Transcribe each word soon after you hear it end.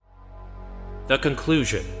the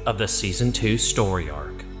conclusion of the Season 2 story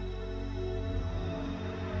arc.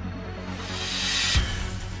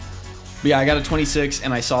 But yeah, I got a 26,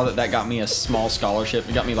 and I saw that got me a small scholarship.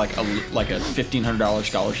 It got me like a $1,500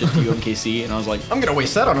 scholarship to UMKC, and I was like, I'm gonna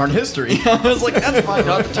waste that on art history. I was like, that's fine.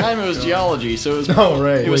 At the time, it was geology, so it was. Oh,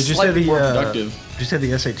 right. It was Did you say slightly the, more productive. Did you say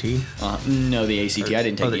the SAT? No, the ACT. I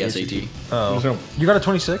didn't take the SAT. Oh. You got a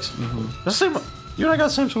 26? Mm-hmm. That's the same. You and I got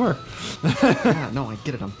the same score. Yeah, no, I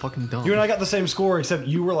get it. I'm fucking dumb. You and I got the same score, except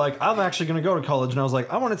you were like, I'm actually going to go to college. And I was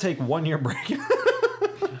like, I want to take 1 year break.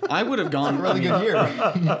 I would have gone. really good year.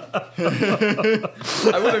 I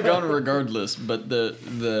would have gone regardless, but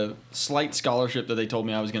the slight scholarship that they told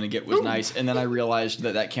me I was going to get was nice, and then I realized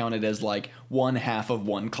that counted as like 1/2 of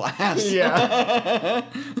one class. Yeah.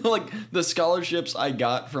 Like the scholarships I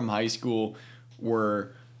got from high school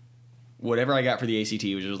were whatever I got for the ACT,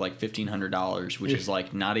 which was like $1,500, which is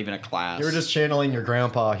like not even a class. You were just channeling your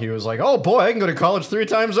grandpa. He was like, "Oh boy, I can go to college 3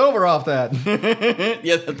 times over off that."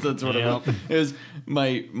 Yeah, that's what it was. It was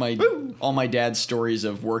all my dad's stories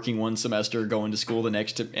of working one semester, going to school the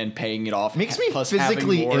next, and paying it off. Makes me plus having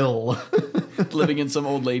physically more, ill. living in some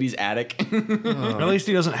old lady's attic. At least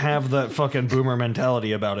he doesn't have that fucking boomer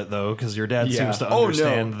mentality about it, though, because your dad seems to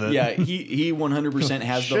understand that. Yeah, he 100%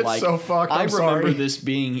 has the Shit's like. so fucked, I I'm remember sorry. this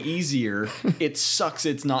being easier. It sucks.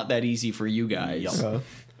 It's not that easy for you guys.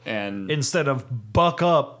 And Instead of buck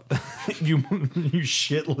up, you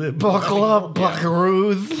shit lib. Buckle up,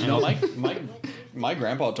 buckaroos. you know, my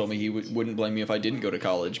grandpa told me he wouldn't blame me if I didn't go to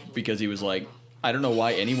college because he was like, I don't know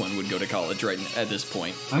why anyone would go to college right at this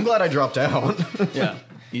point. I'm glad I dropped out. Yeah.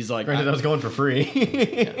 He's like, Granted, I was going for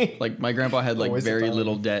free. like my grandpa had like Always very a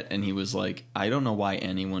little debt, and he was like, I don't know why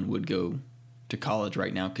anyone would go to college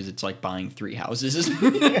right now because it's like buying 3 houses.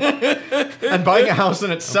 And buying a house in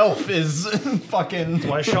itself is fucking.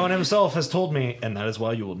 Why Sean himself has told me, and that is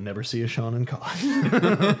why you will never see a Sean in college.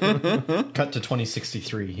 Cut to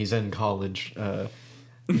 2063. He's in college.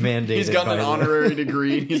 Mandated. He's gotten by an the- honorary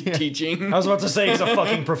degree and he's teaching. I was about to say he's a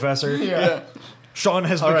fucking professor. Yeah. Sean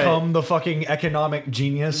has All right. become the fucking economic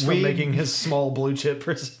genius from making his small blue chip.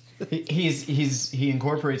 He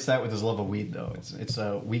incorporates that with his love of weed though. It's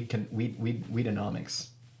weedonomics.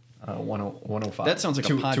 105. That sounds like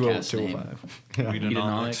a podcast name. 205.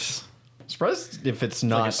 Economics. Surprised if it's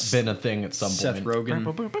not like been a thing at some Seth point. Rogen.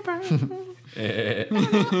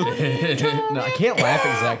 No, I can't laugh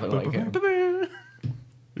exactly like him.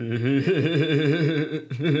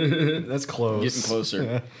 That's close. Getting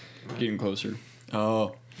closer. Getting closer.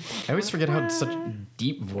 Oh. I always forget how such a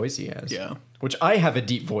deep voice he has. Yeah. Which I have a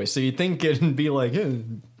deep voice, so you'd think it'd be like, It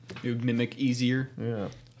would mimic easier. yeah.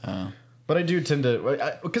 But I do tend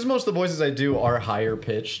to, because most of the voices I do are higher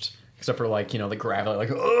pitched, except for like, the gravelly,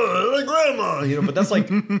 like, oh, like grandma, but that's like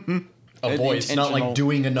a voice, not like intentional.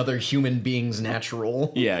 doing another human being's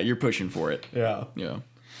natural. Yeah, you're pushing for it. Yeah. Yeah.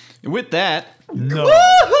 With that, No.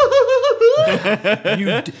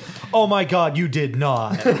 Oh my god, you did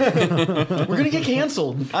not. We're gonna get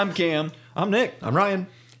canceled. I'm Cam, I'm Nick. I'm Ryan.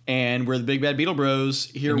 and we're the Big Bad Beetle Bros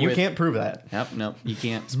here And you with... can't prove that. Yep, no, you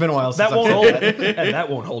can't. It's been a while since That I've won't said hold, and that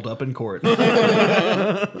won't hold up in court.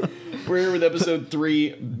 We're here with episode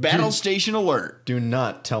 3, Battle Station Alert. Do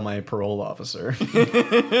not tell my parole officer.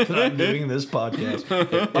 I'm doing this podcast.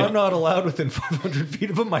 I'm not allowed within 500 feet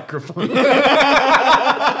of a microphone.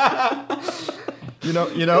 you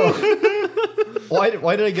know. Why did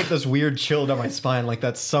I get this weird chill down my spine like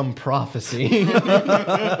that's some prophecy?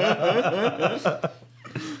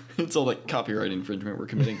 It's all like copyright infringement we're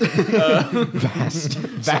committing. Vast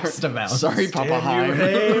amounts. Sorry, Papa Heim.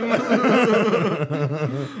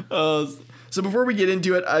 So before we get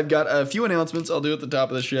into it, I've got a few announcements I'll do at the top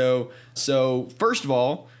of the show. So first of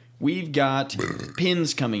all, we've got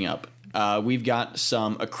pins coming up. We've got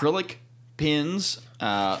some acrylic pins.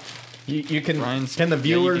 You can Ryan's- can the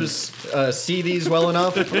viewers see these well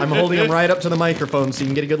enough? I'm holding them right up to the microphone so you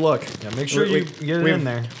can get a good look. Yeah, make sure you get it in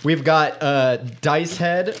there. We've got dice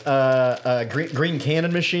head, green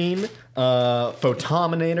cannon machine,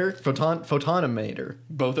 photonomator.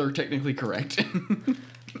 Both are technically correct.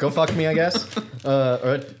 Go fuck me, I guess.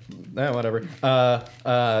 Whatever.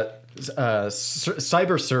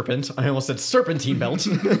 Cyber serpent. I almost said serpentine belt.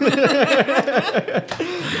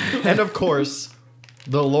 And of course,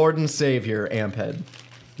 the Lord and Savior Amphead.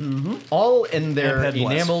 Mm-hmm. All in their Amphead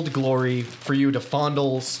bless. enameled glory for you to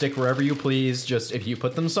fondle, stick wherever you please. Just if you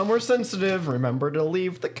put them somewhere sensitive, remember to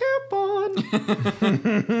leave the cap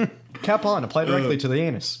on. Cap on. Apply directly to the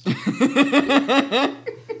anus.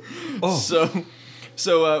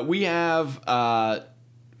 So we have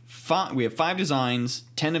 5 designs,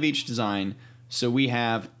 10 of each design. So we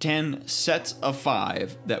have 10 sets of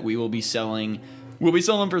 5 that we will be selling. We'll be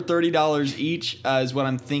selling for $30 each, is what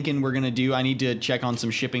I'm thinking we're going to do. I need to check on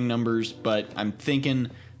some shipping numbers, but I'm thinking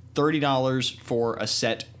 $30 for a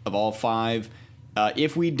set of all 5.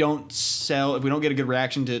 If we don't get a good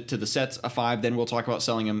reaction to the sets of 5, then we'll talk about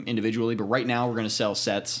selling them individually. But right now, we're going to sell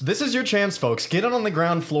sets. This is your chance, folks. Get on the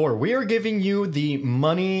ground floor. We are giving you the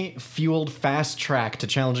money-fueled fast track to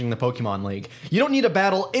challenging the Pokemon League. You don't need to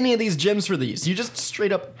battle any of these gyms for these. You just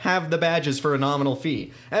straight up have the badges for a nominal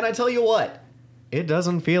fee. And I tell you what, it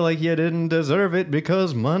doesn't feel like you didn't deserve it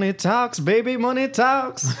because money talks, baby, money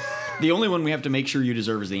talks. The only one we have to make sure you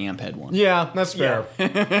deserve is the Amphead one. Yeah, that's fair.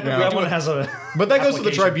 That one has a. But that goes to the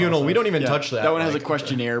application tribunal. process. We don't even touch that. That one has a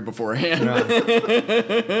questionnaire beforehand. We have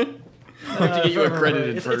to get you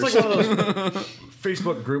accredited It's first. like one of those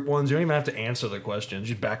Facebook group ones. You don't even have to answer the questions.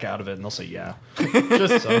 You back out of it, and they'll say yeah.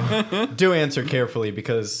 Just do answer carefully,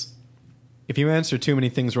 because if you answer too many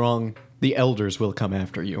things wrong, the elders will come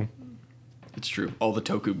after you. It's true. All the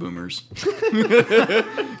Toku boomers.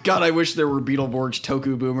 God, I wish there were Beetleborgs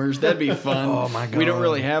Toku boomers. That'd be fun. Oh my God. We don't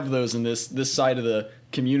really have those in this side of the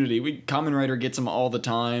community. Kamen Rider gets them all the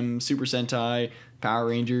time. Super Sentai, Power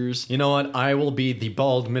Rangers. You know what? I will be the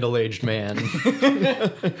bald middle-aged man.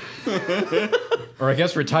 Or I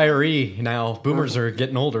guess retiree now. Boomers are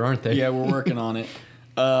getting older, aren't they? Yeah, we're working on it.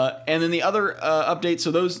 And then the other update.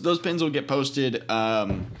 So those pins will get posted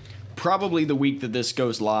probably the week that this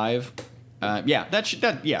goes live.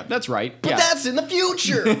 That's right. But that's in the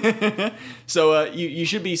future! So you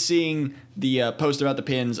should be seeing the post about the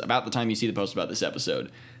pins about the time you see the post about this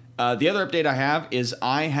episode. The other update I have is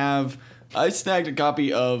I snagged a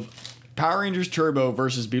copy of Power Rangers Turbo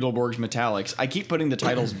versus Beetleborgs Metallics. I keep putting the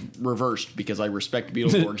titles reversed because I respect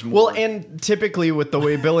Beetleborgs more. Well, and typically with the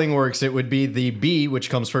way billing works, it would be the B, which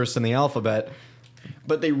comes first in the alphabet.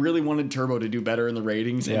 But they really wanted Turbo to do better in the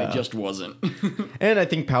ratings, and it just wasn't. And I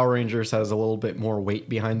think Power Rangers has a little bit more weight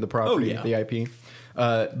behind the property, yeah. the IP.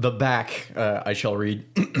 The back, I shall read.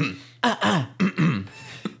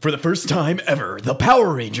 For the first time ever, the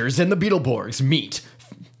Power Rangers and the Beetleborgs meet.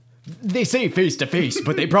 They say face to face,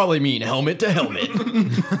 but they probably mean helmet to helmet.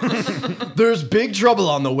 There's big trouble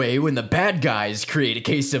on the way when the bad guys create a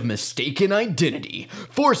case of mistaken identity,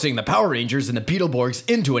 forcing the Power Rangers and the Beetleborgs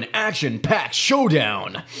into an action-packed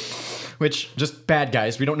showdown. Which, just bad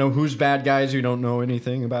guys. We don't know who's bad guys. We don't know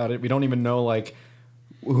anything about it. We don't even know, like,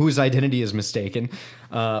 whose identity is mistaken.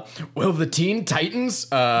 Will the Teen Titans,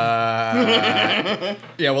 yeah,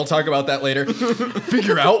 we'll talk about that later.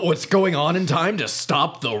 Figure out what's going on in time to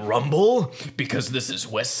stop the Rumble? Because this is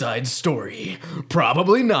West Side Story.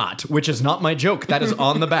 Probably not, which is not my joke. That is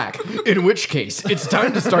on the back. In which case, it's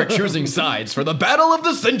time to start choosing sides for the battle of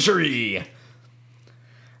the century.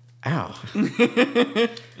 Ow.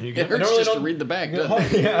 It hurts just to read the back,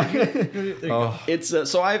 doesn't it? It's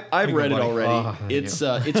so I've read it already. It's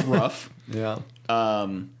rough. Yeah.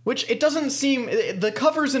 Which it doesn't seem, the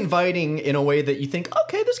cover's inviting in a way that you think,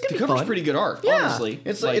 okay, this could be Cover's fun. pretty good art, Yeah. honestly.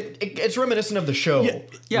 It's like it's reminiscent of the show,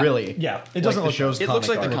 Yeah. really. Yeah, it doesn't like look. the show's it looks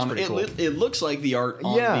like comic the art. comic. It's pretty cool. It looks like the art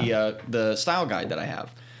on the style guide that I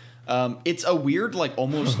have. It's a weird, like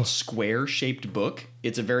almost square shaped book.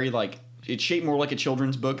 It's a very like it's shaped more like a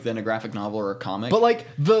children's book than a graphic novel or a comic. But like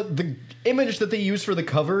the image that they use for the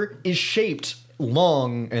cover is shaped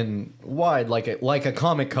long and wide like a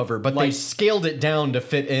comic cover, but they scaled it down to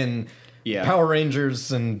fit in Power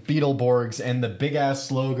Rangers and Beetleborgs and the big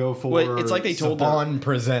ass logo for it's like they told Saban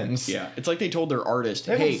Presents. Yeah, it's like they told their artist,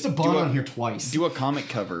 They "Hey, have Saban on here twice. Do a comic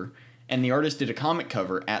cover," and the artist did a comic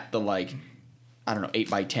cover at the like, I don't know,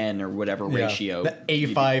 8x10 or whatever ratio, the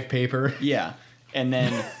A5 paper. Yeah, and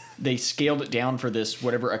then they scaled it down for this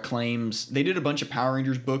whatever Acclaim's. They did a bunch of Power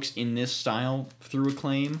Rangers books in this style through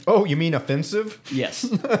Acclaim. Oh, you mean offensive? Yes.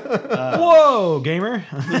 Whoa, gamer!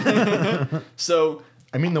 So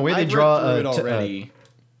I mean the way they I've draw read through it already.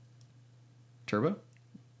 Turbo? What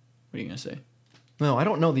are you gonna say? No, I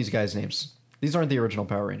don't know these guys' names. These aren't the original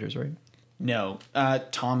Power Rangers, right? No,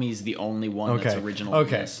 Tommy's the only one that's original.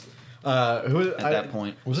 Okay. Yes, Who at that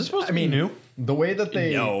point. Was this supposed to be new? The way that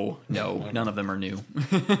they No, none of them are new.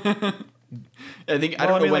 I think I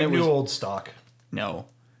Well, don't know when like it was. new old stock. No,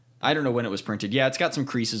 I don't know when it was printed. Yeah, it's got some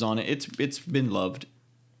creases on it. It's been loved.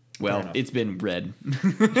 Well, enough. it's been read.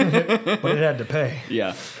 But it had to pay.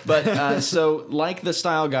 Yeah, but so like the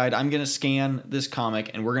style guide, I'm gonna scan this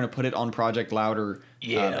comic and we're gonna put it on Project Louder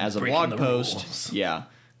as a blog post. rules. Yeah.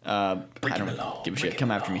 I don't give a shit. Come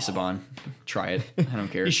after me, Saban. Try it. I don't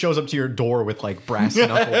care. he shows up to your door with like brass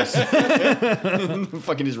knuckles.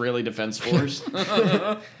 Fucking Israeli Defense Force.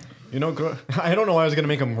 You know, I don't know why I was gonna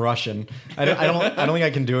make him Russian. I don't think I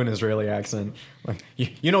can do an Israeli accent. Like,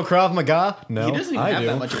 you know Krav Maga? No, He doesn't even I have do.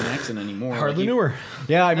 that much of an accent anymore. Hardly Like, knew her.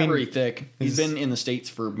 Yeah, I Not mean, very thick. He's been in the States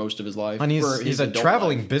for most of his life. and or he's his a adult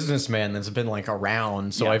traveling life. businessman that's been like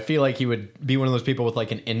around. So Yeah. I feel like he would be one of those people with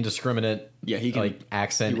like an indiscriminate, Yeah, he can like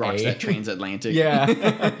accent. He rocks A. that transatlantic. Yeah,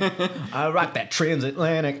 I rock that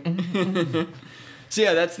transatlantic. So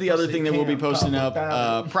yeah, that's the other thing that we'll be posting up.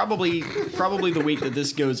 Probably the week that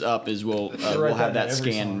this goes up is we'll have that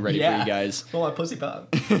scan ready for you guys. Well, I pussy pop.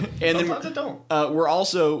 And Sometimes it don't. We're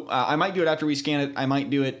also I might do it after we scan it. I might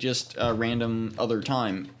do it just random other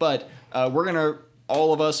time. But we're gonna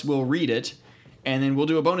all of us will read it, and then we'll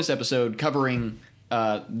do a bonus episode covering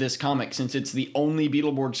this comic since it's the only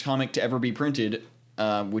Beetleborgs comic to ever be printed,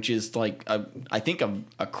 which is like I think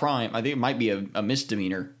a crime. I think it might be a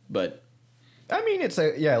misdemeanor, but. I mean, it's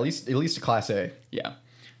at least a class A. Yeah.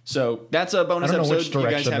 So that's a bonus I don't know episode. which you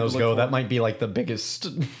guys direction have to those look go. for. That might be like the biggest.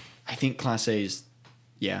 I think Class A is.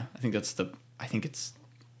 Yeah, I think it's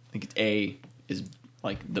A is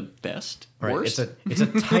like the best. Right, Worst. it's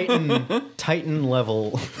a Titan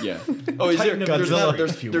level. Yeah. Oh, is there? Titan There's Godzilla, not,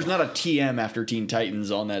 if you there's not a TM after Teen Titans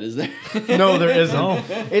on that, is there? No, there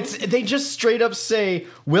isn't. They just straight up say,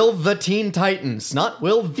 "Will the Teen Titans," not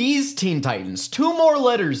 "Will these Teen Titans." 2 more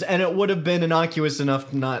letters, and it would have been innocuous enough.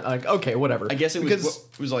 To not like okay, whatever. I guess it Because-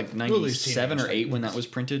 was like 97 or 8 when that was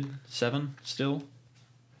printed. 7 still.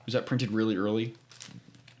 Was that printed really early?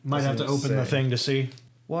 Might have to Doesn't open the say. thing to see.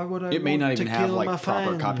 Why would I? It may want not to even have kill my like proper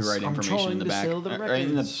fans? copyright I'm information in the trying back. to sell the Or in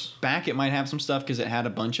the records. back, it might have some stuff because it had a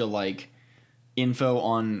bunch of like info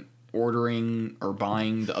on ordering or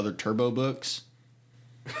buying the other Turbo books.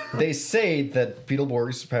 They say that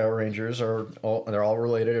Beetleborgs Power Rangers they're all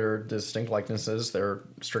related or distinct likenesses. They're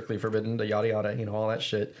strictly forbidden to yada yada, all that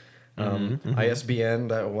shit. ISBN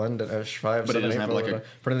 -1-5. But it doesn't have, like, a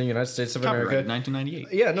put in the United States of Copyright America.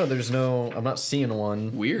 1998. Yeah, no, there's no. I'm not seeing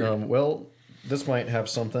one. Weird. Well, this might have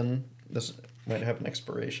something. This might have an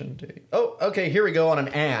expiration date. Oh, okay. Here we go on an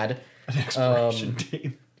ad. Expiration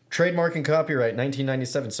date. Trademark and copyright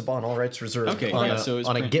 1997. Saban, all rights reserved. Okay, on yeah, a, so it's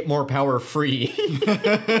on a print- Get More Power free.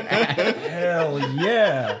 Hell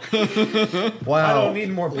yeah! Wow. I don't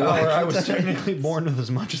need more power. I was technically born with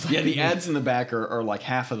as much as I Yeah, the need. ads in the back are like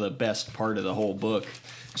half of the best part of the whole book.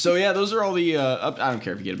 So yeah, those are all the. I don't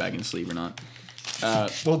care if you get it back in sleeve or not.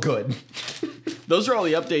 Well, good. Those are all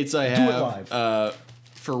the updates I it have. live.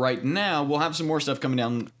 For right now, we'll have some more stuff coming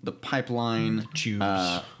down the pipeline. Choose.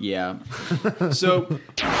 Yeah. So 3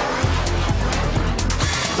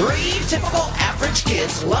 typical average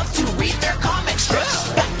kids love to read their comic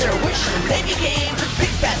strips, but their wish they became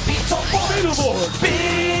Big Bad Beetleborgs.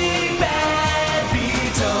 Big Bad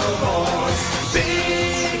Beetleborgs.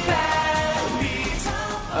 Big Bad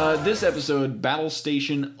Beetleborgs. this episode, Battle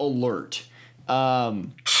Station Alert.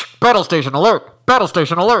 Battle Station Alert! Battle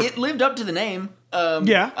Station Alert! It lived up to the name.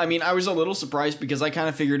 Yeah. I mean, I was a little surprised because I kind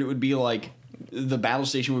of figured it would be like the battle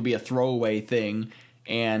station would be a throwaway thing.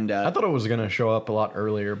 And I thought it was going to show up a lot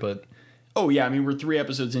earlier, but. oh yeah, I mean we're 3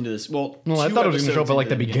 episodes into this. Well, Well, I 2 thought it was going to show up episodes at like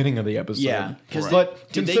the into beginning of the episode. Yeah, 'cause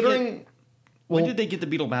but did they considering. When did they get the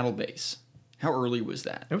Beetle Battle Base? How early was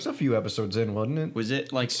that? It was a few episodes in, wasn't it? Was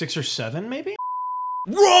it like 6 or 7, maybe?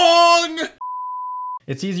 wrong?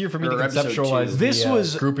 It's easier for me to Or episode conceptualize 2. This the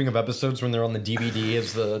was- grouping of episodes when they're on the DVD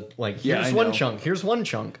as the, like, Yeah, here's I one know. chunk, here's one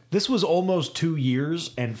chunk. This was almost 2 years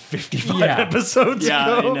and 55 Yeah. episodes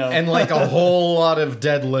Yeah, ago. I know. And, like, a whole lot of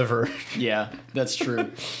dead liver. Yeah, that's true.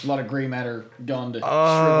 A lot of gray matter gone to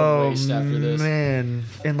Oh, shriveled waste after this. man.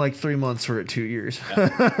 In like 3 months or 2 years.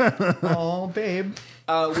 Oh, babe.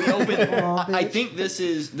 We open. I think this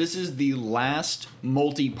is the last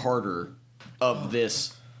multi-parter of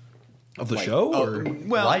this. Of the like, show? Or?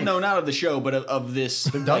 well, Life. no, not of the show, but of this.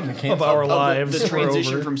 Done, you can't Of our of lives. the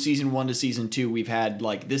transition over. from season 1 to season 2. We've had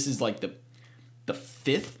like this is like the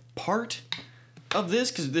 5th part of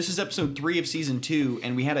this because this is episode 3 of season 2,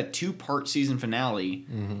 and we had a 2-part season finale,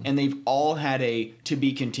 and they've all had a to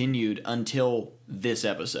be continued until this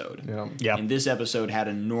episode. Yeah. Yep. And this episode had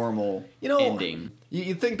a normal ending.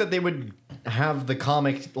 You'd think that they would have the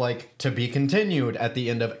comic, like, to be continued at the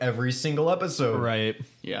end of every single episode. Right.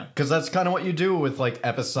 Yeah. Because that's kind of what you do with, like,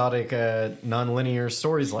 episodic, non-linear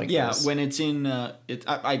stories like Yeah, this. when it's in,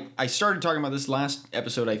 I started talking about this last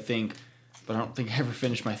episode, I think, but I don't think I ever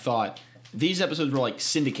finished my thought. These episodes were like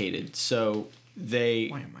syndicated, so they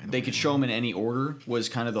could show them in any order was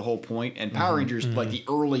kind of the whole point. And Power Rangers, like the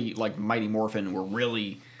early, like Mighty Morphin, were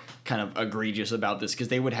really kind of egregious about this because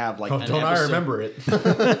they would have like an Don't episode, I remember it?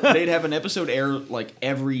 they'd have an episode air like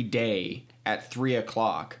every day at 3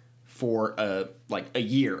 o'clock for like a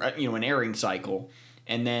year, an airing cycle.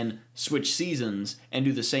 and then switch seasons and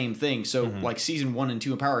do the same thing. So like season 1 and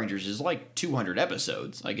 2 of Power Rangers is like 200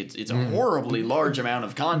 episodes. Like it's a horribly large amount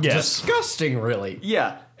of content. Yes. Disgusting, really.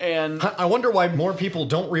 Yeah. And I wonder why more people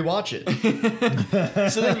don't rewatch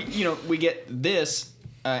it. so then, we get this,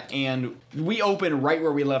 and we open right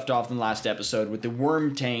where we left off in the last episode with the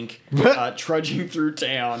worm tank trudging through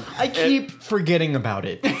town. I keep forgetting about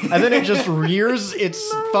it. And then it just rears its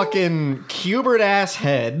fucking Cubert-ass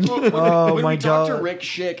head. When my we talked to God. Rick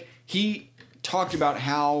Schick, he talked about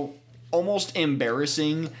how almost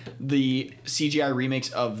embarrassing the CGI remakes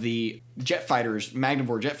of the jet fighters,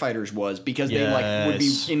 Magnivore jet fighters, was because they would be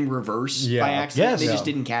Yes. in reverse Yeah. by accident. Yes. They just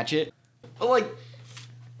Yeah. didn't catch it. But like,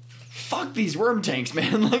 fuck these worm tanks,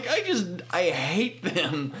 man. Like, I hate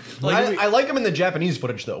them. Like, I like them in the Japanese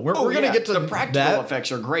footage, though. We're going to get to the practical that.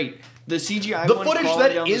 effects are great. The CGI The one footage crawling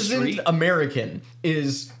that down the isn't street- American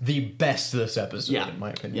is the best this episode, Yeah. in my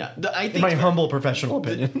opinion. Yeah. I In think my humble professional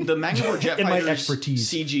opinion. the Magnivore jet In my fighters expertise.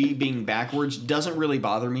 CG being backwards doesn't really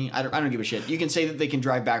bother me. I don't give a shit. You can say that they can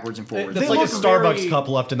drive backwards and forwards. That's They like a look Starbucks very- cup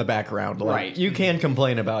left in the background. Like, Right. You can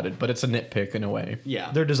complain about it, but it's a nitpick in a way.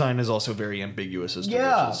 Yeah. Their design is also very ambiguous as to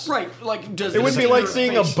Yeah. which is. Right. Like, does It would be like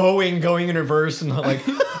seeing a Boeing going in reverse and like,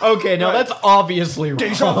 okay, now that's obviously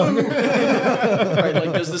wrong. right,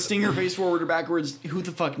 like, does the Stinger face forward or backwards? Who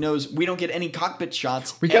the fuck knows? We don't get any cockpit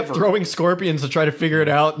shots. We kept ever. throwing scorpions to try to figure it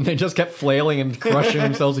out, and they just kept flailing and crushing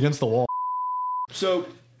themselves against the wall. So,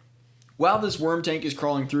 while this worm tank is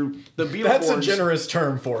crawling through, the Beetleborgs... That's a generous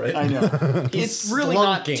term for it. I know. It's really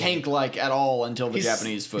not slunking. tank-like at all until the He's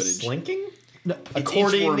Japanese footage. Slinking? It's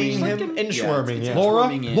Accordioning inchworming. him? Yeah, Inchworming, it's yeah.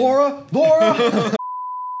 inchworming in. Laura!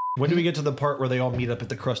 When do we get to the part where they all meet up at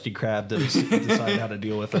the Krusty Krab to decide how to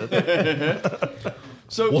deal with it?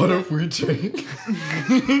 So, What if we take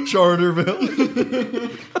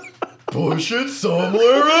Charterville? Push it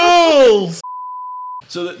somewhere else!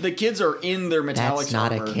 So the kids are in their metallic That's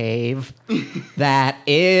not armor. a cave. That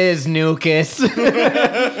is Nucus.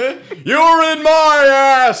 You're in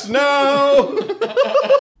my ass now!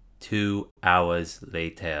 2 hours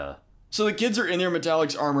later. So the kids are in their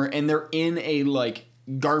metallics armor and they're in a like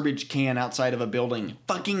garbage can outside of a building,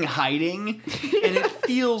 fucking hiding, and it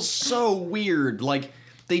feels so weird. Like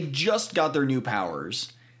they just got their new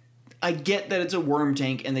powers. I get that it's a worm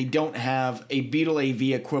tank and they don't have a Beetle AV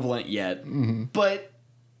equivalent yet, but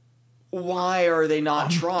why are they not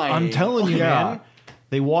trying? I'm telling you, Yeah. man.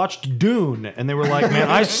 They watched Dune and they were like, man,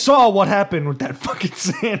 I saw what happened with that fucking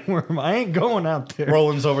sandworm. I ain't going out there.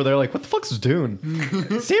 Roland's over there like, what the fuck's Dune?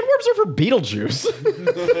 Sandworms are for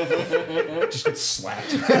Beetlejuice. Just get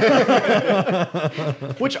slapped.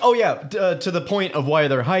 Which, oh yeah, to the point of why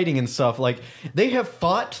they're hiding and stuff, like, they have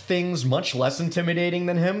fought things much less intimidating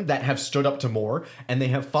than him that have stood up to more, and they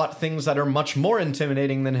have fought things that are much more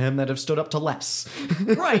intimidating than him that have stood up to less.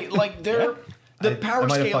 Right, like they're the power I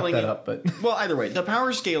might have scaling. fucked that up, but... Well, either way, the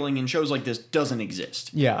power scaling in shows like this doesn't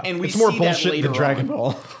exist. Yeah, and we it's more see bullshit that later than Dragon on.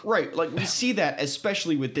 Ball. Right, like we see that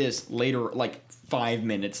especially with this later, like 5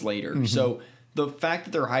 minutes later. Mm-hmm. So the fact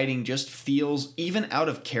that they're hiding just feels even out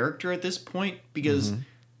of character at this point because Mm-hmm.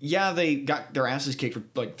 yeah, they got their asses kicked for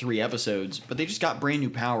like 3 episodes, but they just got brand new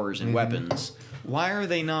powers and Mm-hmm. weapons. Why are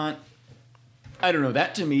they not? I don't know.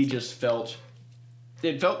 That to me just felt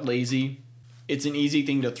lazy. It's an easy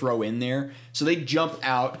thing to throw in there. So they jump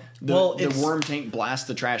out. Well, The it's- worm tank blasts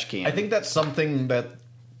the trash can. I think that's something that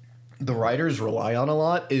the writers rely on a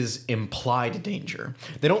lot is implied danger.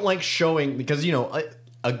 They don't like showing because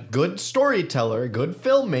a good storyteller, a good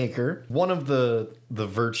filmmaker, one of the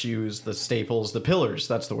virtues, the staples, the pillars,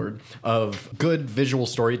 that's the word, of good visual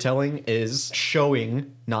storytelling is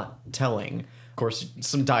showing, not telling. Of course,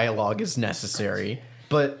 some dialogue is necessary,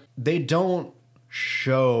 but they don't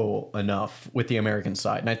show enough with the American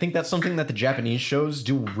side. And I think that's something that the Japanese shows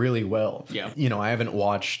do really well. Yeah. I haven't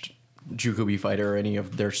watched Jukubi Fighter or any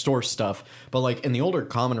of their store stuff, but like in the older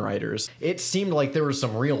Kamen Riders, it seemed like there was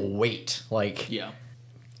some real weight. Like, yeah.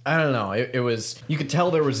 I don't know, it was, you could tell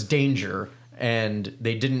there was danger, and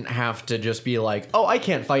they didn't have to just be like, oh, I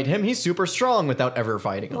can't fight him, he's super strong, without ever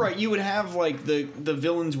fighting him. Right, you would have like the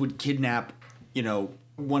villains would kidnap,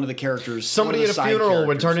 one of the characters. Somebody one at of a the side funeral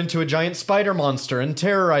would characters. turn into a giant spider monster and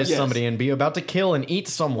terrorize Yes. somebody and be about to kill and eat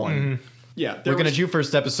someone. Yeah, Looking at you,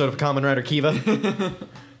 first episode of Kamen Rider Kiva.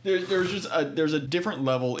 There's a different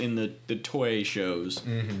level in the Toei shows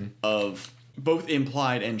of both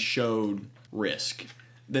implied and showed risk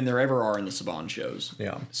than there ever are in the Saban shows.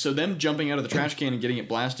 Yeah. So them jumping out of the trash can and getting it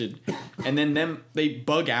blasted, and then they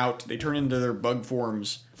bug out. They turn into their bug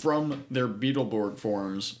forms from their Beetleborg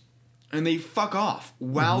forms. and they fuck off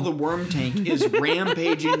while the worm tank is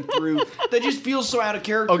rampaging through. That just feels so out of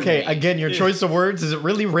character. Okay, to me. again, your choice of words, is it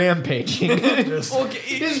really rampaging? Okay,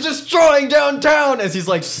 He's destroying downtown as he's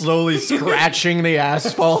like slowly scratching the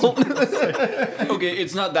asphalt. okay,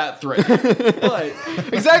 it's not that threatening, but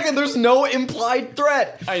Exactly, there's no implied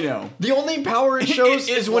threat. I know. The only power it shows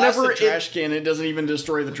It is blasts whenever the trash can. It doesn't even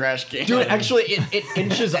destroy the trash can. Dude, actually, it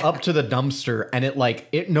inches up to the dumpster and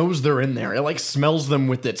it knows they're in there. It like smells them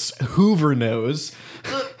with its Hoover nose.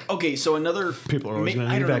 Okay, so another People are always gonna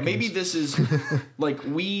I need don't know. vacuums. Maybe this is like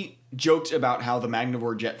we joked about how the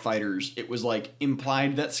Magnivore jet fighters. It was like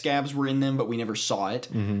implied that scabs were in them, but we never saw it.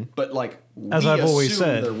 But like As we I've always assumed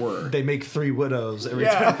said, there were. they make 3 widows every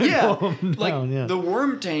time. they Yeah, blow 'em like down, yeah. the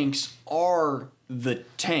worm tanks are the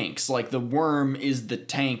tanks. Like the worm is the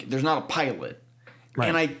tank. There's not a pilot, Right.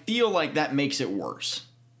 and I feel like that makes it worse.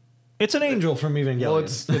 It's an angel from Evangelion. Well,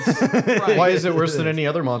 it's Right. why is it worse than any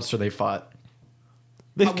other monster they fought?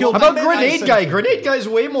 They've killed. How about I meant- Grenade Guy? Grenade Guy's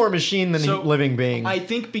way more machine than So, living being. I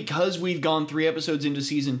think because we've gone 3 episodes into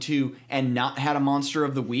season 2 and not had a monster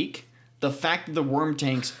of the week, the fact that the worm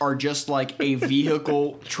tanks are just like a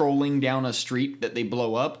vehicle trolling down a street that they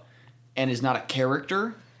blow up and is not a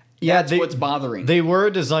character. That's what's bothering. They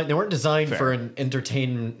weren't designed for an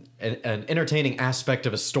entertaining aspect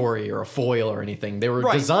of a story or a foil or anything. They were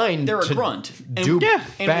Right. designed They're a to grunt. And- do yeah, and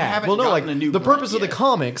we bad. haven't Well, no, like gotten a new the grunt purpose of the yet.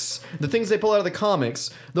 comics, the things they pull out of the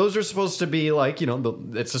comics, those are supposed to be like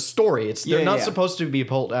it's a story. They're Yeah, not yeah. supposed to be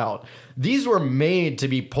pulled out. These were made to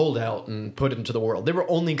be pulled out and put into the world. They were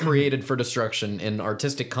only created for destruction in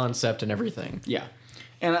artistic concept and everything. Yeah.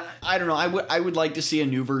 And I don't know. I would like to see a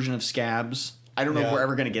new version of Scabs. I don't know if Yeah. we're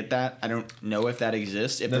ever going to get that. I don't know if that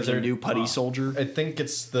exists. If there's a they're- new putty soldier. I think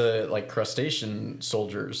it's the like crustacean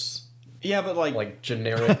soldiers, Yeah, but like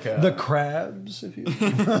generic. the crabs, if you.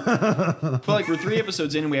 but like we're 3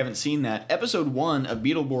 episodes in and we haven't seen that. Episode 1 of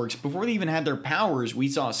Beetleborgs, before they even had their powers, we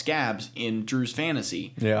saw Scabs in Drew's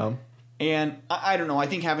Fantasy. yeah. And I don't know. I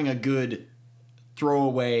think having a good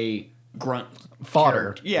throwaway grunt Fodder.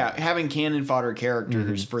 character- yeah, having cannon fodder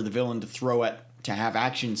characters Mm-hmm. for the villain to throw at to have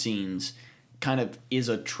action scenes kind of is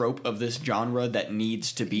a trope of this genre that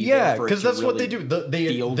needs to be Yeah, there for it because to that's what really they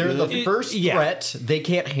do. feel They're the good. first yeah. threat. They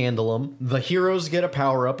can't handle them. The heroes get a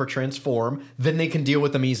power up or transform. Then they can deal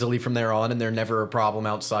with them easily from there on, and they're never a problem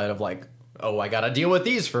outside of like, oh, I gotta deal with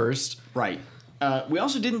these first. Right. We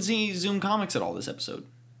also didn't see Zoom Comics at all this episode.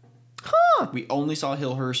 Huh. We only saw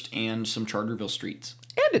Hillhurst and some Charterville streets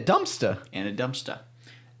And a dumpster. and a dumpster.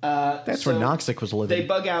 That's where Noxic was living. They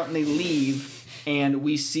bug out and they leave, and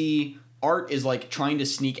we see Art is like trying to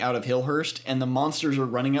sneak out of Hillhurst, and the monsters are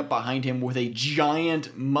running up behind him with a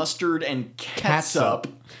giant mustard and catsup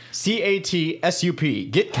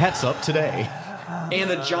CATSUP. Get catsup today.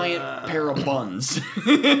 and a giant pair of buns.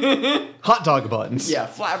 Hot dog buns. Yeah,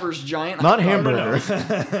 Flabber's giant. Not hot dog.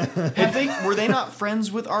 hamburger. Were they not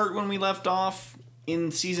friends with Art when we left off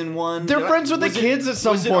in season 1? They're friends with the kids at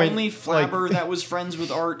some was point, it only Flabber that was friends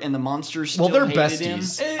with Art and the monsters still Well, they're hated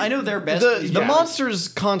besties. him? I know they're besties. The yeah. monsters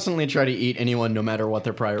constantly try to eat anyone no matter what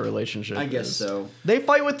their prior relationship I guess is. so. They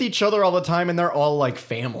fight with each other all the time and they're all like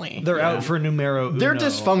family. They're out for numero uno. They're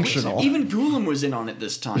dysfunctional. Even Ghoulam was in on it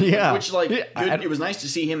this time. Yeah. Which, like, Yeah, good, it was nice to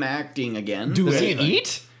see him acting again. Do Does he anything.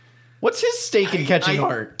 eat? What's his stake in catching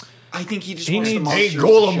Art? I think he just He wants the needs- monsters Hey, to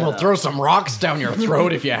Golem shut will up. throw some rocks down your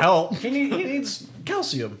throat if you help. He needs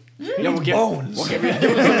calcium. Yeah, we'll get, bones. We'll get,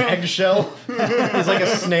 It was an eggshell. He's like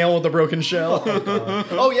a snail with a broken shell.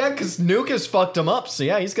 Oh, yeah, because Nuke has fucked him up. So,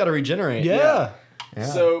 yeah, he's got to regenerate. Yeah.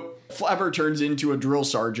 So Flabber turns into a drill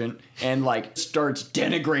sergeant and like starts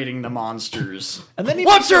denigrating the monsters. And then he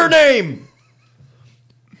What's her name?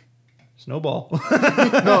 Snowball.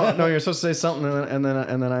 No, you're supposed to say something, and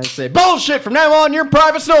then I say bullshit. From now on, you're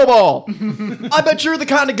Private Snowball. I bet you're the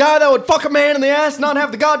kind of guy that would fuck a man in the ass, and not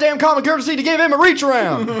have the goddamn common courtesy to give him a reach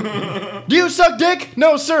around. Do you suck dick?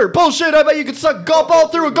 No, sir. Bullshit. I bet you could suck golf ball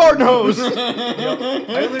through a garden hose.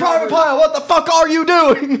 Private Pile, what the fuck are you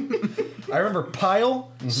doing? I remember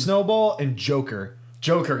Pile, Snowball, and Joker.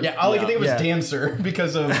 Joker. Yeah, all I can think of is Yeah. Dancer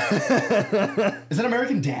because of. Is that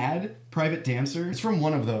American Dad? Private Dancer? It's from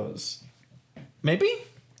one of those. Maybe?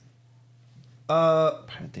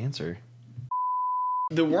 Private Dancer.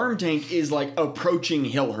 The worm tank is like approaching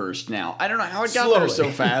Hillhurst now. I don't know how it got there so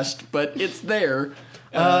Slowly. fast, but it's there.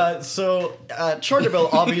 So Charterville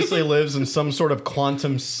obviously lives in some sort of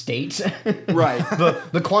quantum state. Right.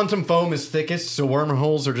 The quantum foam is thickest, so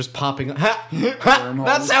wormholes are just popping. Ha! Ha! Wormholes.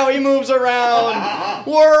 That's how he moves around.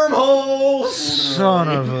 Wormholes. Son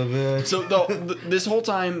of a bitch. So this whole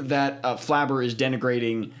time that Flabber is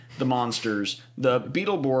denigrating the monsters, the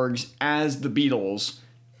Beetleborgs as the Beatles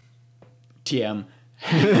TM.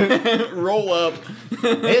 Roll up.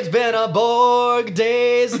 It's been a Borg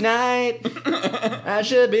day's night. I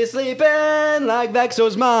should be sleeping like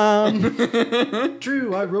Vexo's mom.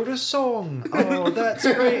 Drew, I wrote a song. Oh, that's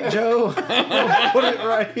great, Joe. I'll put it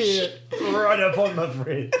right here. Right up on my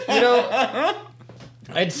fridge. You know,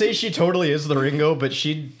 I'd say she totally is the Ringo, but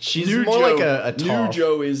she's more like a New Toph.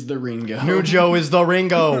 Joe is the Ringo. New Joe is the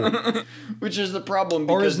Ringo. Which is the problem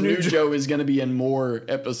Or because is New New Joe is going to be in more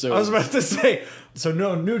episodes. I was about to say, so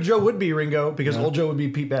no, new Joe would be Ringo because old Joe would be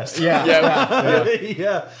Pete Best. Yeah.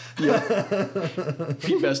 Yeah. yeah.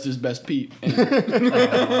 Pete Best is best Pete.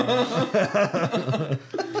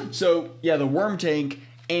 So, yeah, the worm tank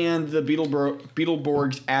and the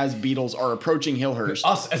Beetleborgs as Beetles are approaching Hillhurst.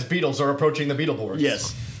 Us as Beatles are approaching the Beetleborgs.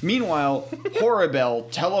 Yes. Meanwhile, Horribel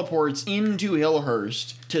teleports into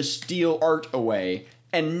Hillhurst to steal Art away.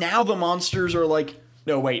 And now the monsters are like,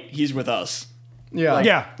 no, wait, he's with us. Yeah.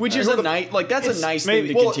 Yeah. Which is a nice, like, that's a nice thing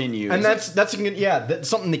to continue. And that's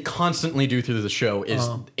something they constantly do through the show is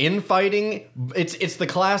infighting. It's the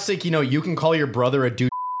classic, you can call your brother a dude,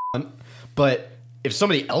 but if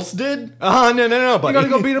somebody else did, no, buddy. You gotta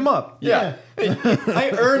go beat him up. Yeah.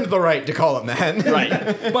 I earned the right to call him that.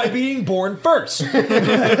 right. By being born first.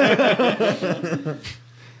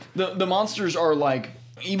 The monsters are like,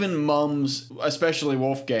 even mums, especially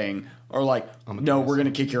Wolfgang, are like, no, we're going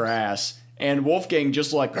to kick your ass. And Wolfgang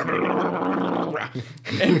just like, and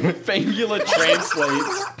Fangula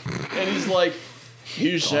translates. And he's like,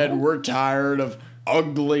 he said, we're tired of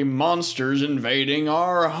ugly monsters invading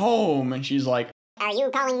our home. And she's like, Are you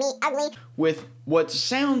calling me ugly? with what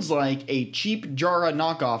sounds like a cheap Jara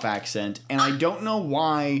knockoff accent. And I don't know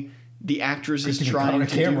why the actress is trying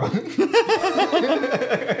to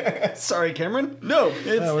Sorry, Cameron. No,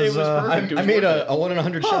 it was perfect. It was I made perfect. a 1 in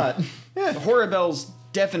 100 shot. Horribel's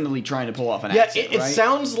definitely trying to pull off an Yeah, accent, it right?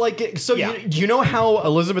 sounds like it. So Yeah. you know how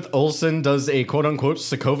Elizabeth Olsen does a quote-unquote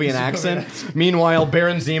Sokovian accent? Meanwhile,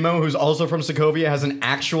 Baron Zemo, who's also from Sokovia, has an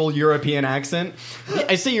actual European accent.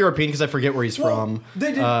 I say European because I forget where he's from.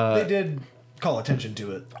 They did call attention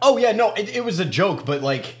to it. Oh, yeah, no, it was a joke, but,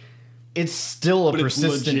 like, it's still a But it's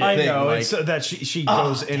persistent legit. thing. I know, like, it's that she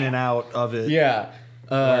goes in and out of it. yeah.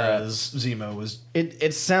 Whereas Zemo was.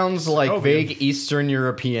 It sounds like Sokovian. vague Eastern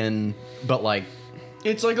European, but, like,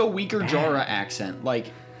 It's like a weaker Jara accent.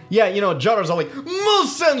 Like, yeah, Jara's all like,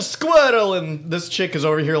 moose and squirrel, and this chick is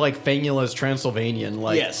over here like Fangula's Transylvanian.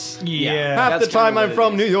 Like, yes. Yeah. half that's the time kinda I'm what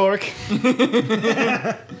from it New York.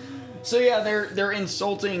 So yeah, they're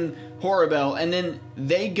insulting Horribel, and then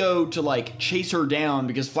they go to like chase her down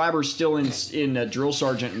because Flabber's still in drill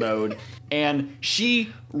sergeant mode, and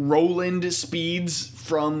she Roland speeds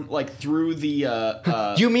from like through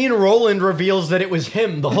the. You mean Roland reveals that it was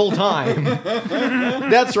him the whole time?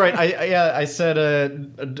 That's right. I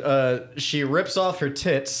said she rips off her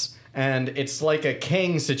tits, and it's like a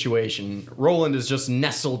Kang situation. Roland is just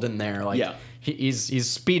nestled in there, like Yeah. he's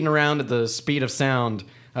speeding around at the speed of sound,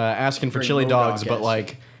 asking for Very chili dogs, but MODOK-esque.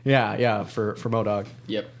 like yeah, for MODOK.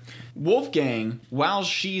 Yep. Wolfgang, while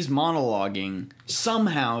she's monologuing,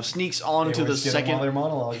 somehow sneaks onto the second.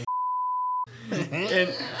 monologue. And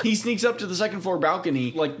he sneaks up to the second floor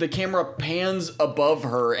balcony. Like the camera pans above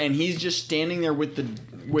her, and he's just standing there with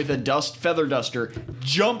a feather duster.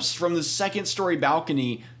 Jumps from the second story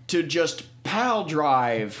balcony to just pile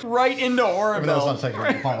drive right into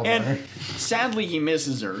Horribel. And sadly, he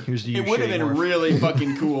misses her. Here's to you, It would have shitty been morph. really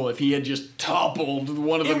fucking cool if he had just toppled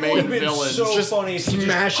one of the main villains. so Just funny. if he just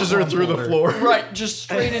Smashes her through the crumbled her. floor. right, just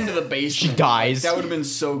straight into the basement. She dies. That would have been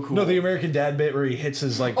so cool. No, the American Dad bit where he hits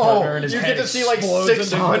his like Oh, partner and his you head get to see like explodes into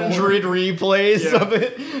 600 replays Yeah. of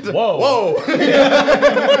it. Whoa. Whoa.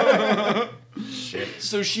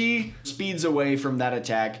 So she speeds away from that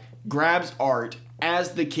attack, grabs Art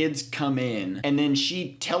as the kids come in, and then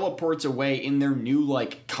she teleports away in their new,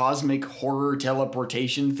 like, cosmic horror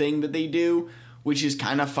teleportation thing that they do, which is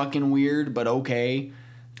kind of fucking weird, but okay.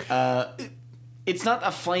 It's not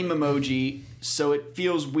a flame emoji, so it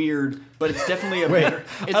feels weird, but it's definitely a better...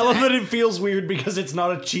 It's I love that it feels weird because it's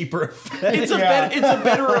not a cheaper effect. It's a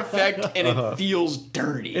better effect, and it feels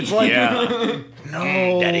dirty. It's like Yeah.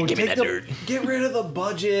 no, Daddy, give me take that dirt. Get rid of the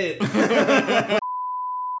budget.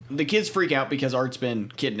 The kids freak out because Art's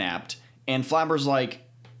been kidnapped, and Flabber's like,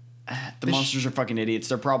 the monsters are fucking idiots.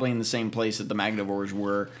 They're probably in the same place that the Magnivores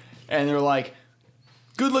were. And they're like,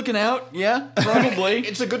 good looking out. Yeah, probably.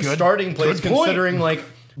 It's a good starting place good point. considering like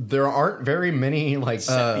there aren't very many like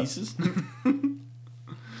set pieces.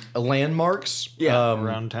 landmarks. Yeah,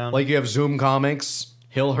 around town. Like you have Zoom Comics,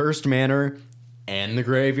 Hillhurst Manor, and the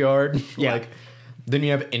Graveyard. Yeah. Like then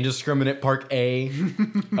you have Indiscriminate Park A.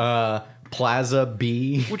 Plaza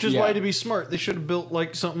B. Which is Yeah. why, to be smart, they should have built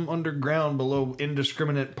like something underground below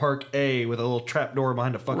Indiscriminate Park A with a little trapdoor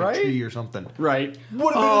behind a fucking Right? tree or something. Right.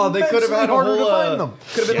 Oh, they could have had a harder whole, to find them.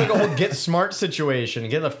 could have been like a whole Get Smart situation.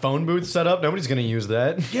 Get a phone booth set up. Nobody's gonna use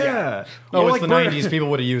that. Yeah. Oh, Or it's like the burn- 90s. People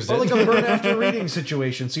would have used Or it. like a burn after reading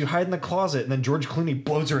situation. So you hide in the closet and then George Clooney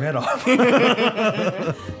blows her head off.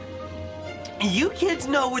 You kids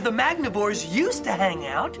know where the Magnivores used to hang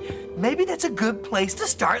out. Maybe that's a good place to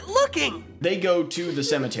start looking. They go to the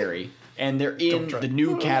cemetery, and they're in the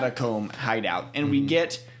new catacomb hideout, and we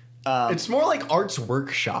get It's more like Art's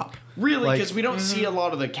Workshop. really like- because we don't see a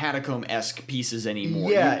lot of the catacomb-esque pieces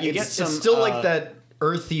anymore. Yeah, you get it's some still like that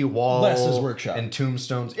earthy wall Les's workshop. and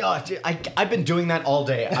tombstones. Yeah, I've been doing that all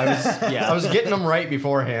day. I was I was getting them right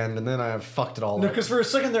beforehand, and then I fucked it all No, up. because for a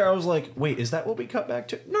second there I was like, wait, is that what we cut back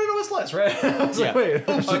to? No, it's less, right? I was like, Yeah. wait.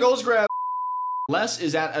 Obstacles grab. Les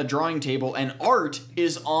is at a drawing table, and Art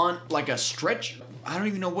is on like a stretch. I don't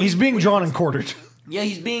even know what He's being what- drawn and quartered. Yeah,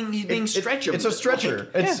 he's being stretcher. It's a stretcher.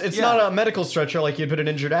 It's Yeah. not a medical stretcher like you'd put an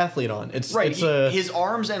injured athlete on. It's Right. It's a his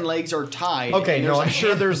arms and legs are tied. okay. and No, there's I'm a sure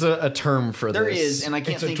hand- there's a term for there this. is, and I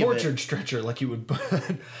can't It's a think tortured of stretcher like you would put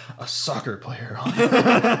a soccer player on.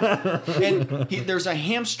 it. And there's a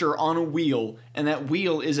hamster on a wheel, and that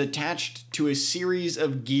wheel is attached to a series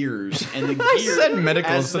of gears. And the I gear, said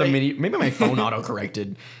medical as instead of the- mini. Maybe my phone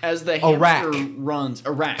autocorrected. As the A rack. hamster runs,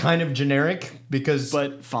 a rack, Kind of generic because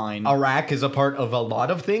but fine. a rack is a part of a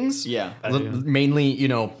lot of things. Yeah. Mainly,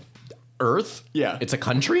 Earth. Yeah. It's a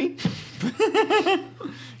country.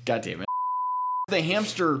 God damn it. The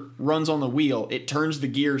hamster runs on the wheel, it turns the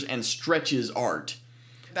gears and stretches Art.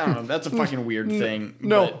 I don't know, that's a fucking weird thing.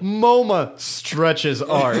 No, but- MoMA stretches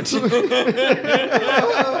Art.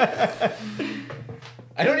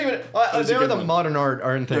 I don't even. was a They're good the one. modern art,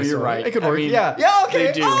 aren't they? No, you're So right. It could I work. mean, yeah. Yeah. Okay.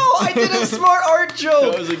 they do. Oh, I did a smart art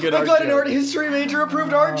joke. That was a good I art got an joke. art history major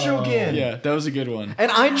approved art joke in. Yeah, that was a good one.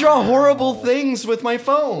 And I draw horrible things with my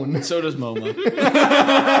phone. So does MoMA.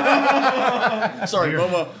 Sorry,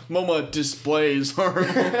 MoMA displays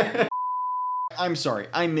horrible. I'm sorry,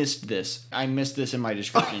 I missed this. I missed this in my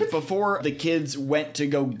description. Before the kids went to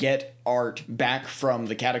go get Art back from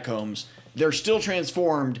the catacombs, they're still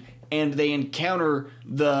transformed and they encounter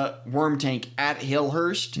the worm tank at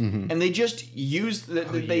Hillhurst, and they just use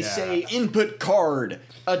they say input card,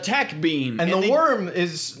 attack beam, And the they- worm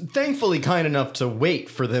is thankfully kind enough to wait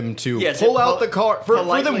for them to Yes, pull it out the card. For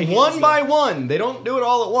politely them one hits by one. They don't do it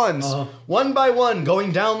all at once. One by one,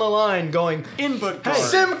 going down the line, going, input card.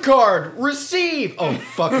 SIM card, receive. Oh,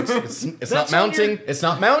 fuck. It's not mounting. It's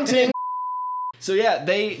not mounting. So yeah,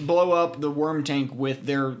 they blow up the worm tank with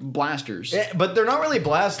their blasters. But they're not really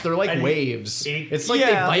blasts. They're like waves. It's like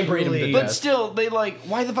Yeah, they vibrate them to But death. still, they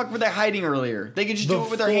why the fuck were they hiding earlier? They could just do it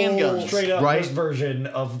with their handguns. Straight up Right? version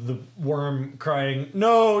of the worm crying,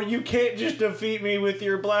 "No, you can't just defeat me with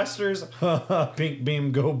your blasters." Pink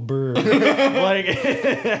beam, go bird. Like,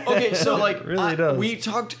 Okay, so really does. we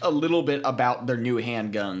talked a little bit about their new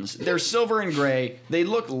handguns. They're silver and gray. They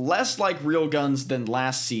look less like real guns than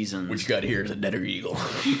last season's. What you got here is a Nether Eagle.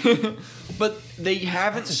 But they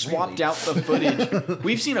haven't swapped out the footage.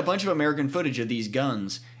 We've seen a bunch of American footage of these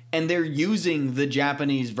guns, and they're using the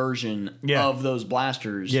Japanese version Yeah. of those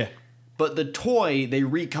blasters. Yeah. But the toy they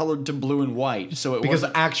recolored to blue and white, so it Because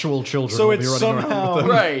wasn't actual children so will be it's running around somehow with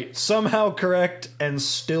them. right. somehow correct and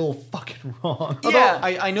still fucking wrong. Yeah,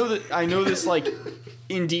 I know that. I know this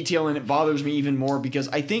in detail, and it bothers me even more because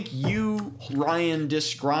I think you, Ryan,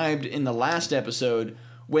 described in the last episode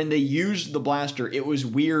when they used the blaster. It was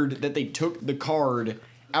weird that they took the card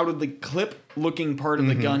out of the clip-looking part of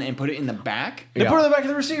the gun and put it in the back. They put it in the back of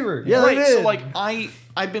the receiver. Yeah, right. they did. So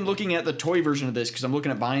I've been looking at the toy version of this because I'm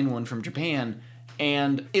looking at buying one from Japan,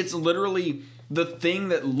 and it's literally the thing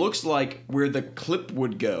that looks like where the clip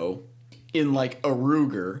would go in like a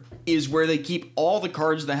Ruger is where they keep all the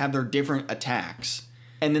cards that have their different attacks.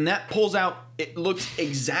 And then that pulls out, it looks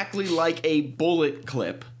exactly like a bullet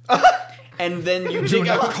clip. And then you take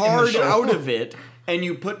a card out of it and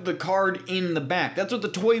you put the card in the back. That's what the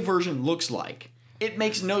toy version looks like. It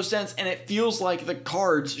makes no sense, and it feels like the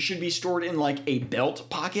cards should be stored in like a belt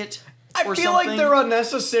pocket. I or feel something. like they're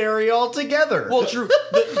unnecessary altogether. Well, true.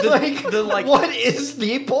 What is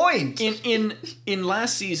the point? In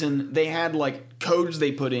last season, they had like codes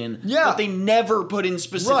they put in. Yeah. But they never put in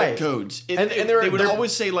specific Right. codes. And they would they're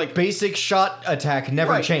always say like basic shot attack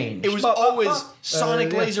never right. changed. It was always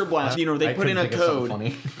Sonic yeah. Laser Blast. You know, they I put in a couldn't think of code.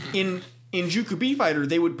 something funny. In Juku B Fighter,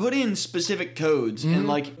 they would put in specific codes, and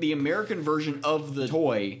like the American version of the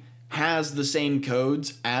toy has the same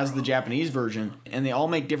codes as the Japanese version, and they all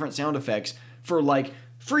make different sound effects for like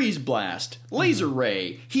freeze blast, laser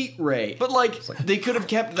ray, heat ray. But like they could have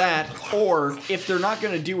kept that, or if they're not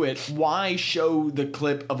going to do it, why show the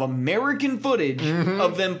clip of American footage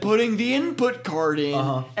of them putting the input card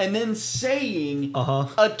in and then saying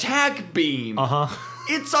attack beam.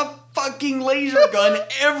 It's a fucking laser gun.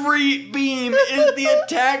 Every beam is the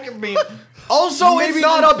attack beam. Also, it's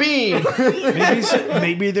not a beam.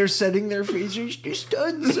 Maybe they're setting their phasers to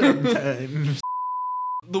stun sometimes.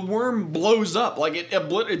 The worm blows up, like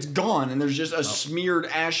it's gone, and there's just a smeared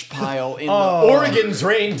ash pile in the Oregon's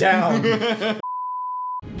rained down. Come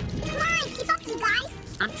on, keep up, you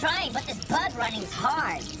guys. I'm trying, but this bug running's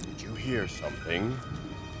hard. Did you hear something?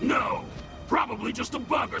 No, probably just a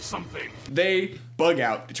bug or something. They bug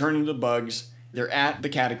out, turn into bugs. They're at the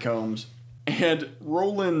catacombs, and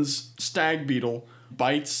Roland's stag beetle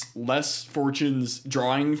bites Les Fortune's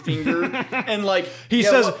drawing finger, and like He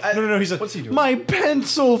says, no. He says, what's he doing? My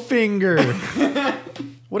pencil finger.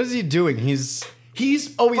 What is he doing? He's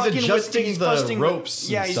he's adjusting the fussing ropes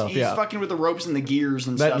and he's stuff, he's yeah. fucking with the ropes and the gears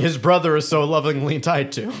and that stuff. his brother is so lovingly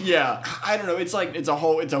tied to. Yeah, I don't know. It's like it's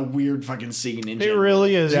a weird fucking scene. In It general.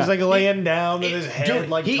 really is. Yeah. He's like laying down with his head, dude,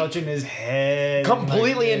 like he- touching his head.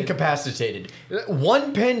 Completely like, incapacitated.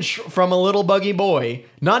 One pinch from a little buggy boy,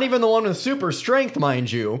 not even the one with super strength,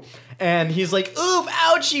 mind you. And he's like, oof,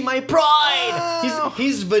 ouchie, my pride.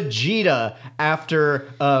 He's Vegeta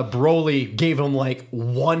after Broly gave him like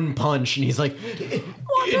one punch, and he's like,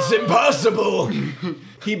 it's impossible.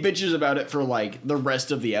 He bitches about it for like the rest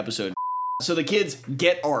of the episode. So the kids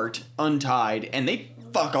get Art untied and they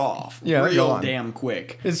fuck off Yeah, go real on. damn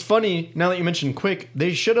quick. It's funny, now that you mentioned quick,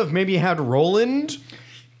 they should have maybe had Roland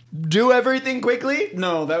do everything quickly.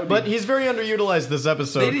 No, that would But be... he's very underutilized this They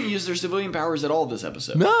episode. didn't use their civilian powers at all this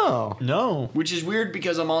episode. No. No. Which is weird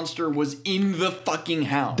because a monster was in the fucking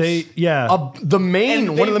house. The main,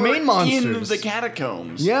 And one of the they were main monsters. in the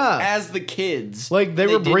catacombs. Yeah. As the kids. Like they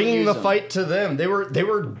were didn't bringing use the them. fight to them. They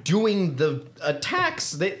were doing the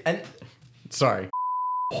attacks. Sorry.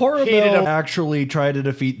 Hated Horrible him. actually tried to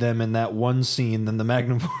defeat them in that one scene than the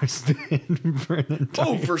Magnum Force did for an entire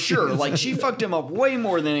Oh, for sure. Like, she fucked him up way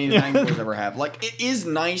more than any of the Magnum Force ever have. Like, it is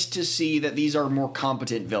nice to see that these are more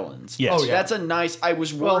competent villains. Yes. Oh, yeah. That's a nice... I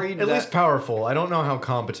was Well, worried at that... least powerful. I don't know how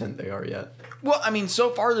competent they are yet. Well, I mean,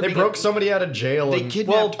 so far... They broke somebody out of jail. They and,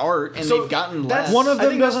 kidnapped Art, and they've gotten less. One of I them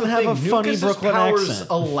think that's doesn't the have a thing. funny Lucas's Brooklyn powers accent.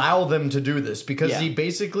 allow them to do this because Yeah. he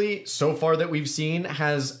basically, so far that we've seen,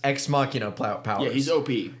 has ex machina powers. Yeah, he's OP.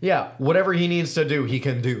 Yeah, whatever he needs to do, he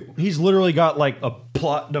can do. He's literally got like a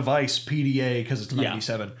plot device PDA because it's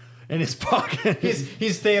 97 in his pocket.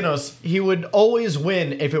 He's Thanos. He would always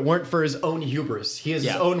win if it weren't for his own hubris. He is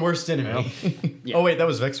Yeah. his own worst enemy. Yeah. Oh wait, that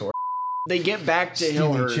was Vexor. They get back to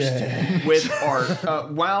Hillhurst with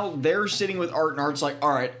Art. While they're sitting with Art, and Art's like,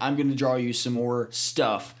 all right, I'm going to draw you some more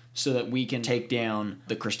stuff so that we can take down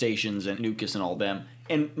the crustaceans and Nukas and all them.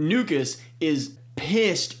 And Nukas is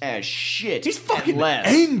pissed as shit. He's fucking at Les.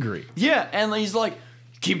 angry. Yeah, and he's like,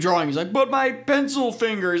 keep drawing. He's like, but my pencil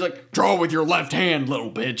finger. He's like, draw with your left hand,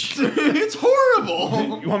 little bitch. It's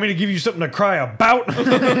horrible. You want me to give you something to cry about?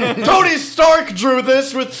 Tony Stark drew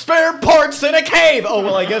this with spare parts in a cave. Oh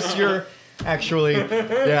well, I guess you're actually,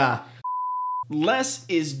 yeah. Les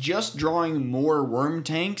is just drawing more worm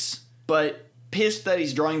tanks, but pissed that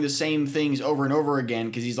he's drawing the same things over and over again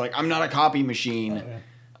because he's like, I'm not a copy machine.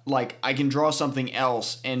 Like, I can draw something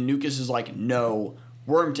else. And Nukas is like, no,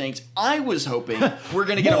 worm tanks. I was hoping we're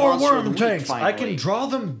going to get a More monster of the worm week, tanks. I finally. can draw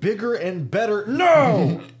them bigger and better.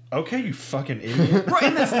 No! Okay, you fucking idiot. Right,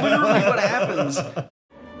 and that's literally what happens.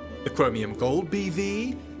 The chromium gold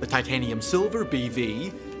BV, the titanium silver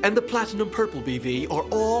BV, and the platinum purple BV are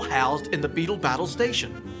all housed in the Beetle Battle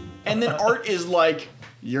Station. And then Art is like,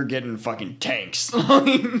 you're getting fucking tanks. So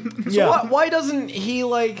why doesn't he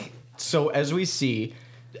like? So as we see,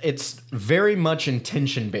 it's very much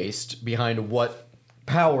intention based behind what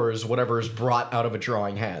powers whatever is brought out of a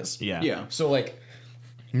drawing has. Yeah. So like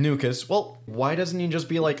Nukas, well, why doesn't he just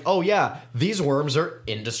be like, oh yeah, these worms are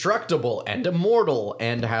indestructible and immortal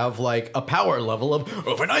and have like a power level of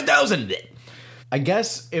over 9,000. I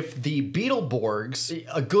guess if the Beetleborgs,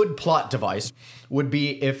 a good plot device would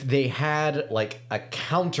be if they had like a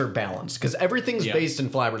counterbalance, because everything's based in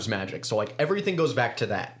Flabber's magic, so like everything goes back to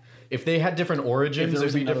that. If they had different origins, If there it'd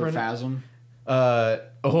was be another different. phasm.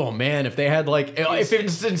 Oh man, if they had like, if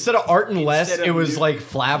it's, instead of Art and Les, Instead of it was like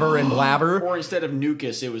Flabber and Blabber. Or instead of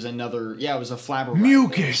Nukas, it was another, it was a Flabber.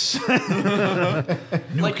 Mucus.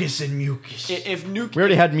 Mucus and mucus. If Nukas... We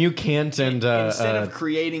already had Mukant and instead of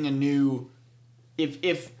creating a new,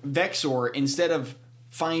 if Vexor, instead of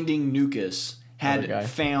finding Nukas, Other guy. had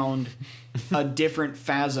found a different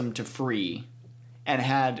phasm to free,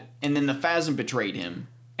 and then the Phasm betrayed him.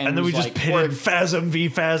 And then we was just like, pitted Phasm v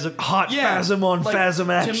Phasm, hot Yeah, Phasm on like, Phasm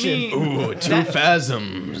to action. me, Ooh, two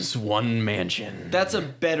Phasms, one mansion. That's a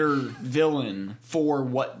better villain for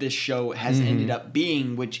what this show has ended up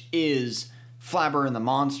being, which is Flabber and the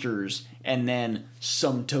Monsters, and then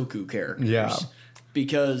some Toku characters. Yeah.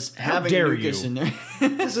 Because having dare Lucas you. in there,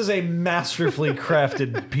 This is a masterfully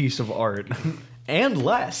crafted piece of art. And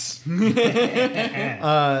less. But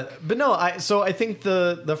no, I think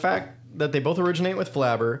the fact that they both originate with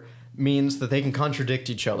Flabber means that they can contradict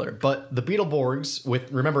each other. But the Beetleborgs,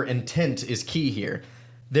 remember, intent is key here.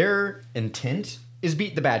 Their intent is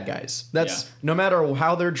beat the bad guys. That's no matter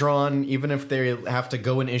how they're drawn, even if they have to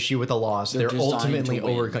go an issue with a loss, they're designed ultimately to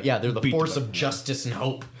win. overcome. Yeah, they're the force of justice and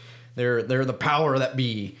hope. They're the power that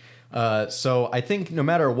be. So I think no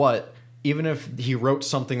matter what, even if he wrote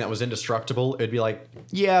something that was indestructible, it'd be like,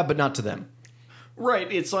 yeah, but not to them. right?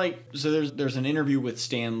 It's like, so there's an interview with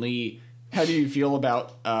Stan Lee. How do you feel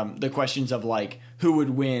about the questions of like who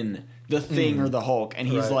would win, the Thing or the Hulk? And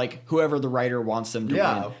he's Right. like, whoever the writer wants them to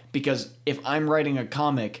Yeah. win. Because if I'm writing a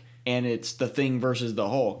comic and it's the Thing versus the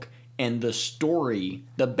Hulk, and the story,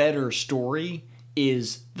 the better story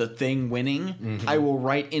is the Thing winning, I will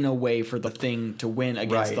write in a way for the Thing to win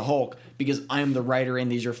against Right. the Hulk because I'm the writer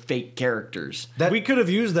and these are fake characters. We could have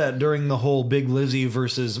used that during the whole Big Lizzie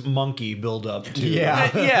versus Monkey build-up to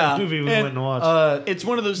Yeah. movie we And, went and watched. It's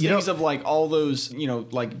one of those things of like all those,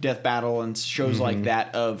 like Death Battle and shows like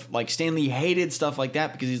that of like Stan Lee hated stuff like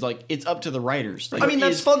that because he's like, it's up to the writers. Like, I mean,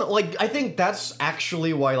 that's is- fun. Like, I think that's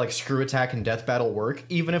actually why like Screw Attack and Death Battle work,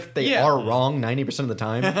 even if they Yeah. are wrong 90% of the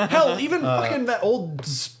time. Hell, even fucking that old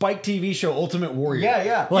Spike TV show Ultimate Warrior.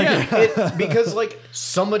 Yeah. Like, because like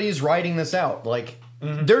somebody's writing this out. Like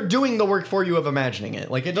they're doing the work for you of imagining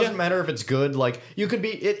it. Like it doesn't matter if it's good. Like you could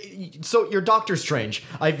be so you're Doctor Strange.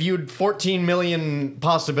 I viewed 14 million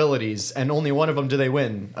possibilities and only one of them do they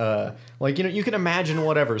win. Like you can imagine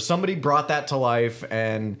whatever. Somebody brought that to life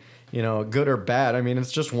and good or bad. I mean,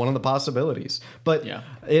 it's just one of the possibilities. But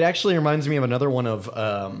it actually reminds me of another one of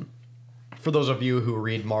for those of you who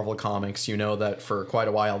read Marvel Comics, you know that for quite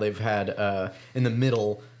a while they've had, in the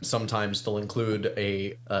middle, sometimes they'll include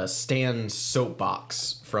a Stan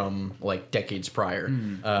soapbox from, like, decades prior.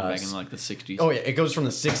 back in like the 60s. Oh, yeah, it goes from the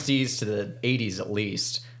 60s to the 80s at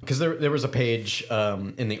least. Because there was a page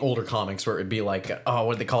in the older comics where it would be like,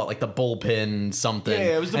 what did they call it? Like the bullpen something.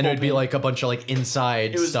 Yeah, it was the and it would be bullpen. like a bunch of like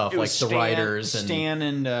inside stuff, it like was the writers and Stan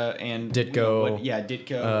and Ditko,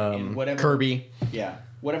 Ditko and whatever Kirby. Yeah,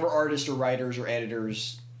 whatever artists or writers or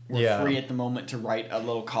editors were free at the moment to write a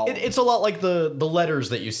little column. It's a lot like the letters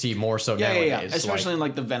that you see more so nowadays. Yeah. Especially in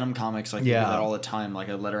like the Venom comics, like they do that all the time, like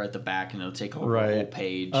a letter at the back and it'll take over a whole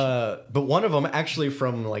page. But one of them actually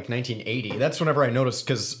from like 1980. That's whenever I noticed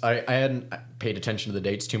because I hadn't paid attention to the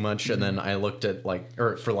dates too much, and then I looked at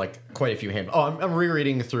for quite a few hand. Oh, I'm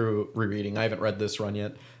rereading. I haven't read this run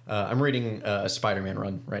yet. I'm reading a Spider-Man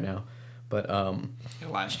run right now, but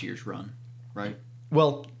last year's run, right?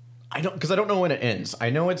 Well, I don't know when it ends.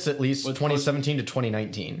 I know it's at least 2017 to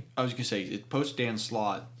 2019. I was gonna say it post Dan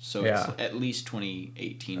Slott, so it's at least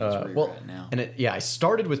 2018 is where you're at now. And I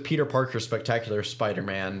started with Peter Parker's Spectacular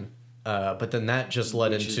Spider-Man, but then that just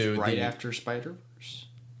led Which into is right after Spider-Verse.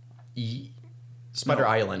 Spider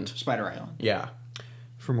Island. Spider Island. Yeah.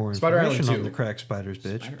 For more Spider Island information 2. on the Crack Spiders,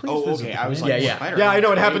 bitch. Please Oh, visit okay. the I was command. like, Spider Yeah, I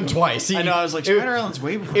know it Island's happened way twice. I know. I was like, Spider Island's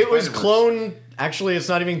way before. It was Spider-Verse. Clone. Actually, it's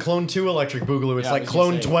not even Clone 2 Electric Boogaloo. It's Yeah, I like was gonna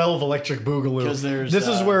Clone say. 12 Electric Boogaloo. 'Cause there's, this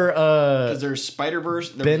is where because there's Spider-Verse.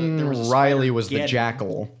 Ben Riley was the Spider-Geddon.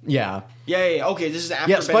 Jackal. Yeah. Yeah. Okay, this is after.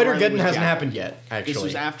 Yeah, Ben Spider Riley Geddon was hasn't Jackal. happened yet, actually. This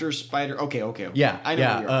was after Spider. Okay. Yeah, I know.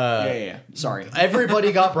 yeah, Who you are. Yeah. Sorry.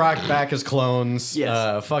 Everybody got brought back as clones.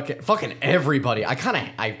 Yes. Fucking everybody. I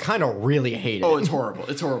kind of really hate it. Oh, it's horrible.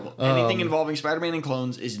 It's horrible. Anything involving Spider-Man and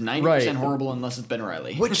clones is 90% horrible unless it's Ben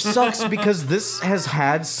Riley. Which sucks because this has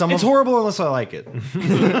had some It's of... horrible unless I like it.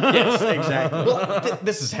 Yes, exactly. Well,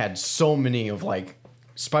 this has had so many of like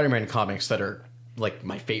Spider-Man comics that are like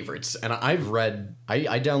my favorites, and I've read.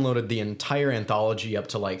 I downloaded the entire anthology up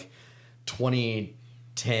to like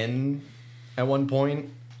 2010 at one point,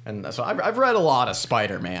 and so I've read a lot of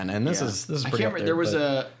Spider-Man, and this is pretty. I can't up remember. there, There was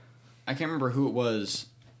but- I can't remember who it was.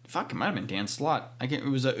 Fuck, it might have been Dan Slott. It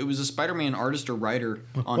was a Spider-Man artist or writer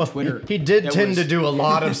on Twitter. He did that tend was- to do a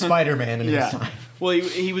lot of Spider-Man in his time. Well,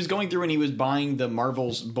 he was going through and he was buying the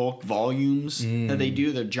Marvel's bulk volumes that they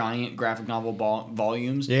do, the giant graphic novel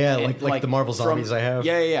volumes. Yeah, And, like the Marvel from- Zombies I have.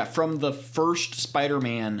 Yeah. From the first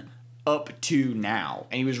Spider-Man up to now.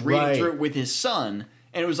 And he was reading Right. through it with his son.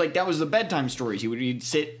 And it was like, that was the bedtime stories. He'd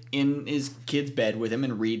sit in his kid's bed with him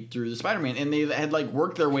and read through the Spider-Man. And they had like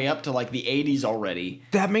worked their way up to like the 80s already.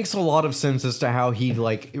 That makes a lot of sense as to how he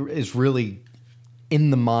like is really in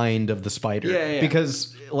the mind of the Spider. Yeah.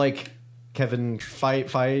 Because like Kevin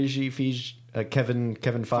Feige,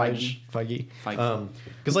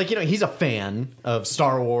 because like, you know, he's a fan of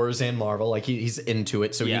Star Wars and Marvel. Like he's into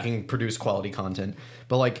it, so he can produce quality content.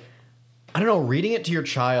 But like, I don't know, reading it to your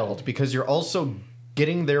child, because you're also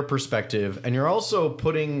getting their perspective and you're also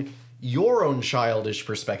putting your own childish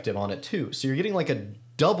perspective on it too. So you're getting like a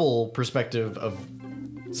double perspective of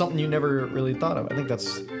something you never really thought of. I think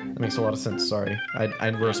that makes a lot of sense. Sorry,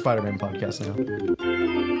 we're a Spider-Man podcast now.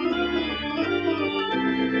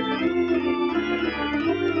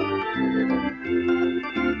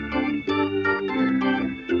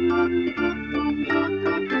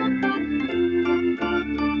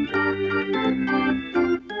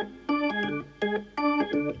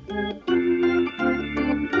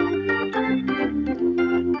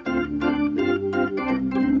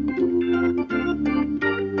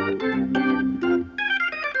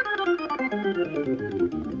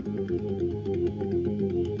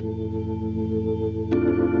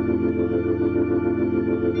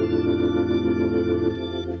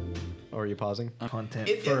 Are you pausing? Content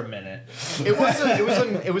for a minute. It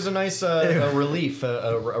was a nice relief,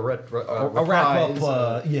 a wrap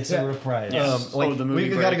up. Yes, a reprise. Like the movie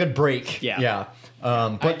we got a good break. Yeah.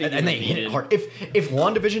 But they hit it hard. If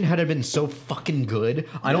WandaVision had been so fucking good,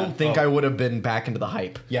 I don't think I would have been back into the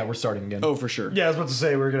hype. Yeah, we're starting again. Oh, for sure. Yeah, I was about to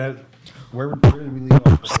say we're gonna. Where did we leave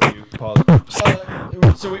off before you pause?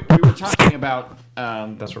 So we were talking about.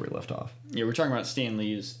 That's where we left off. Yeah, we're talking about Stan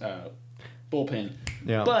Lee's bullpen.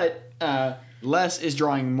 Yeah. But Les is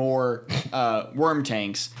drawing more worm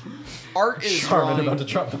tanks. Art is Charmin drawing... about to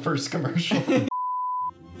drop the first commercial.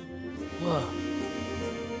 Whoa.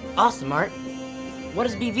 Awesome, Art. What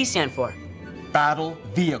does BV stand for? Battle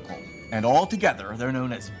Vehicle. And all together, they're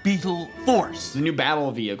known as Beetle Force. The new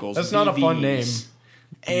battle vehicles. That's not a fun name.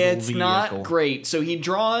 It's not great. So he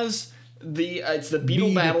draws it's the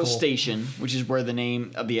Beetle Battle Station, which is where the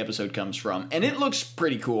name of the episode comes from, and it looks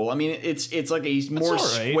pretty cool. I mean, it's like a more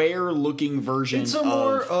square-looking version. It's a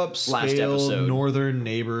more last upscale episode. northern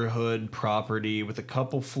neighborhood property with a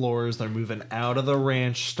couple floors. They're moving out of the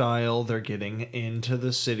ranch style. They're getting into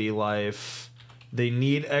the city life. They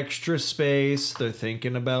need extra space. They're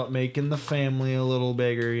thinking about making the family a little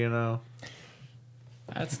bigger, you know.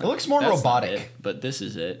 It looks more robotic, but this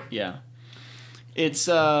is it. Yeah. It's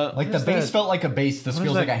like the base felt like a base. This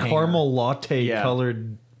feels like a caramel latte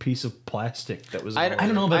colored piece of plastic that was. I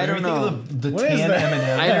don't know, but I don't know the What tan is that?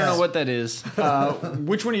 M&M. I don't know what that is.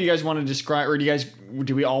 Which one do you guys want to describe, or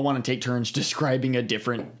do we all want to take turns describing a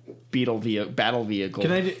different battle vehicle?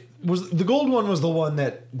 Was the gold one was the one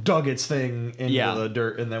that dug its thing into the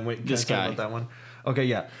dirt and then went. This guy. About that one. Okay,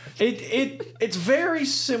 yeah. It's very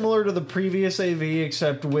similar to the previous AV,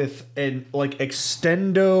 except with an like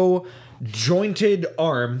extendo jointed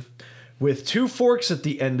arm with two forks at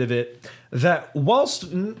the end of it. That whilst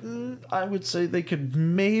I would say they could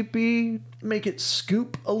maybe make it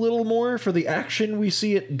scoop a little more for the action we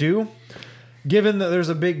see it do. Given that there's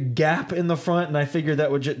a big gap in the front, and I figured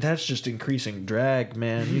that's just increasing drag,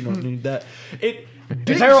 man. You don't need that. It's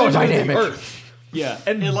aerodynamic. Earth. Yeah,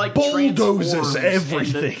 and it like bulldozes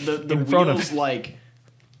transforms, everything and the in front of wheels like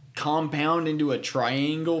compound into a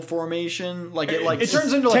triangle formation. Like it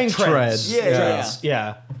turns into like treads.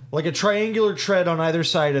 Yeah, like a triangular tread on either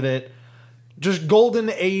side of it. Just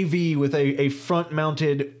golden AV with a front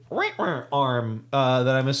mounted arm that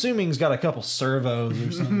I'm assuming's got a couple servos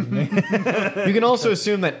or something. You can also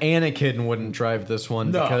assume that Anakin wouldn't drive this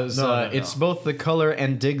one because it's both the color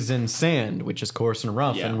and digs in sand, which is coarse and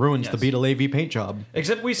rough and ruins the Beetle AV paint job.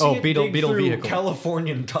 Except we see it Beetle through vehicle.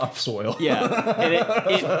 Californian topsoil. Yeah, and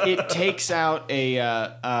it takes out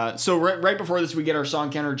a. So right before this, we get our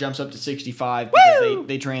song counter jumps up to 65 because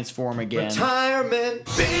they transform again. Retirement.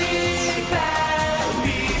 Big bad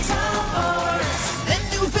Beetleborgs. Then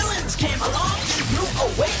new villains came along and blew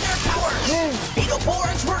away their powers.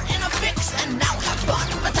 Beetleborgs were in a fix and now have gone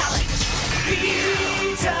metallic.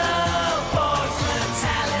 Beetleborgs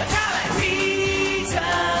metallic.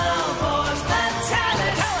 Beetleborgs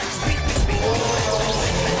metallic.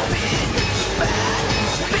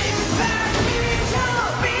 Big bad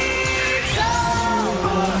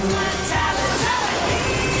Beetleborgs metallic.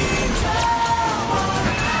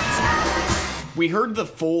 We heard the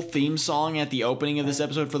full theme song at the opening of this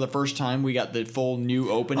episode for the first time. We got the full new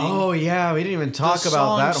opening. Oh yeah, we didn't even talk the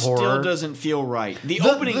about that song horror. Still doesn't feel right. The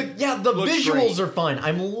opening, the looks visuals great. are fine.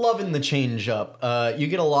 I'm loving the change up. You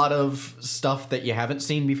get a lot of stuff that you haven't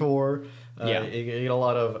seen before. Yeah. You get a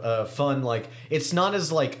lot of fun. Like, it's not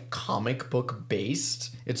as like comic book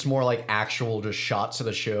based. It's more like actual just shots of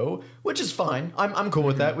the show, which is fine. I'm cool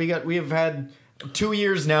with that. We have had 2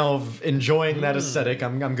 years now of enjoying that aesthetic.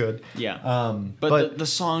 I'm good. Yeah. But the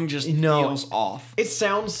song just feels off. It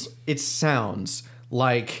sounds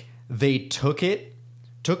like they took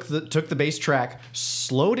the bass track,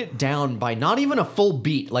 slowed it down by not even a full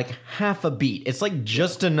beat, like half a beat. It's like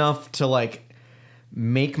just enough to like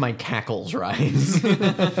make my cackles rise.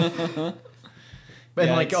 And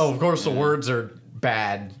like, of course the words are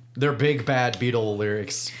bad. They're big bad Beatle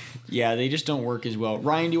lyrics. Yeah, they just don't work as well.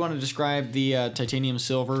 Ryan, do you want to describe the titanium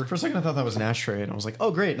silver? For a second I thought that was an ashtray, and I was like,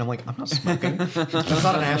 oh great. And I'm like, I'm not smoking. That's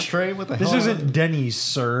not an ashtray. What the hell? This isn't Denny's,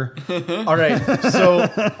 sir. All right. So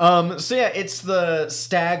yeah, it's the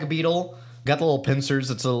stag beetle. Got the little pincers.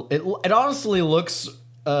 It honestly looks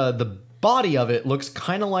the body of it looks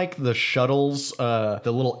kind of like the shuttles, the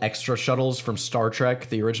little extra shuttles from Star Trek,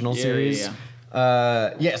 the original series.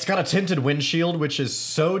 It's got a tinted windshield, which is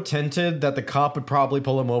so tinted that the cop would probably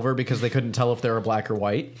pull him over because they couldn't tell if they were black or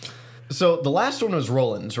white. So the last one was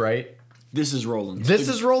Roland's, right? This is Roland's. This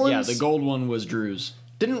is Roland's? Yeah, the gold one was Drew's.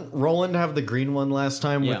 Didn't Roland have the green one last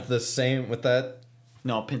time with that?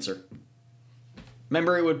 No, pincer.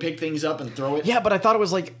 Remember, it would pick things up and throw it? Yeah, but I thought it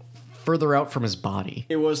was like further out from his body.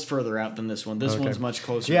 It was further out than this one. This Okay. one's much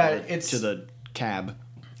closer to the cab.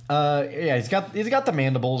 He's got the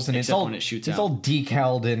mandibles, and Except when it shoots it's out. all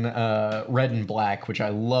decaled in red and black, which I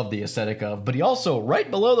love the aesthetic of. But he also, right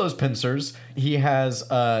below those pincers, he has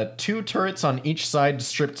 2 turrets on each side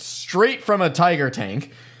stripped straight from a tiger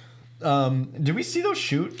tank. Do we see those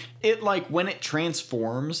shoot? It, like, when it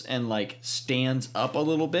transforms and, like, stands up a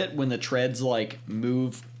little bit, when the treads, like,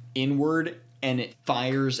 move inward and it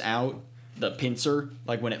fires out the pincer,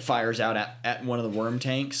 like when it fires out at one of the worm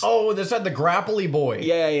tanks. Oh, this had the grapply boy.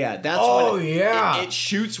 Yeah. That's it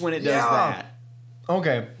shoots when it does that.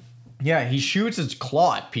 Okay. Yeah, he shoots his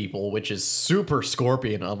claw at people, which is super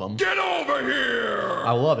scorpion of him. Get over here!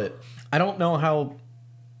 I love it. I don't know how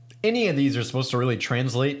any of these are supposed to really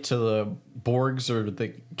translate to the Borgs or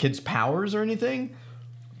the kids' powers or anything,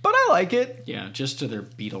 but I like it. Yeah, just to their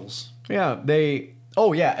beetles. Yeah,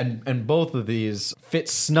 and both of these fit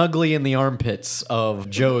snugly in the armpits of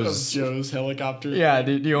Joe's helicopter. Yeah,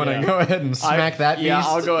 do you want to go ahead and smack that beast? Yeah,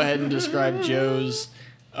 I'll go ahead and describe Joe's.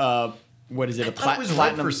 What is it? It was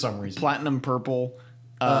red for some reason. Platinum purple.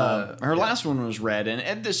 Her last one was red,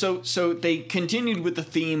 and so they continued with the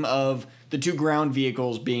theme of the 2 ground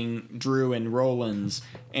vehicles being Drew and Roland's,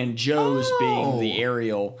 and Joe's being the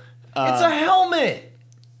Ariel. It's a helmet.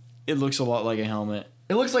 It looks a lot like a helmet.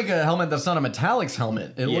 It looks like a helmet that's not a Metallics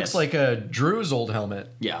helmet. It looks like a Drew's old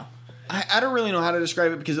helmet. Yeah. I don't really know how to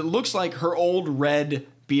describe it because it looks like her old red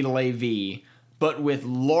Beetle AV, but with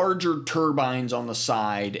larger turbines on the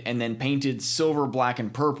side and then painted silver, black,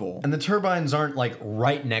 and purple. And the turbines aren't like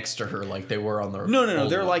right next to her like they were on the No.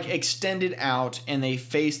 They're like extended out and they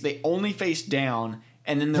only face down.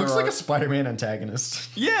 And then there looks like a Spider-Man antagonist.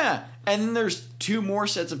 Yeah. And then there's 2 more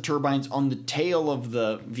sets of turbines on the tail of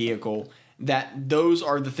the vehicle. Those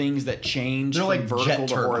are the things that change They're from like vertical jet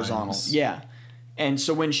to horizontal. turbines. Yeah. And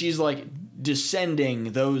so when she's like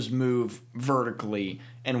descending, those move vertically.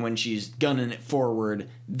 And when she's gunning it forward,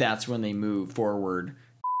 that's when they move forward.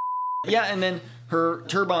 Yeah, and then her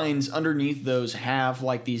turbines underneath those have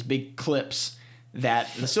like these big clips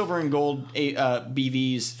that the silver and gold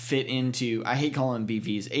BVs fit into. I hate calling them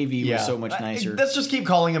BVs. AV was so much nicer. Let's just keep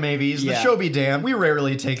calling them AVs. The Yeah. show be damned. We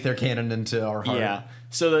rarely take their canon into our heart. Yeah.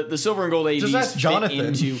 So the silver and gold AVs Just ask Jonathan. fit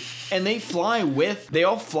into, and they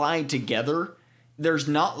all fly together. There's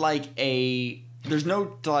not like there's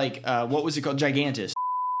no like, what was it called? Gigantus.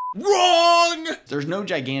 Wrong! There's no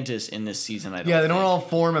Gigantus in this season, I don't Yeah, they don't all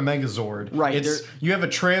form a Megazord. Right, You have a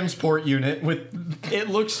transport unit with... It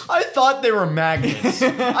looks... I thought they were magnets.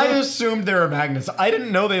 I assumed they were magnets. I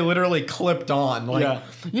didn't know they literally clipped on. Like,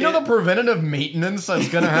 you know the preventative maintenance that's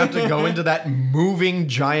going to have to go into that moving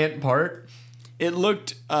giant part? It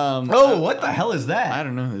looked... what the hell is that? I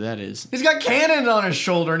don't know who that is. He's got cannon on his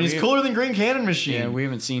shoulder, and he's cooler than Green Cannon Machine. Yeah, we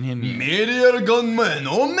haven't seen him yet. Meteor Gunman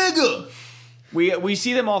Omega! We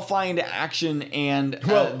see them all fly into action, and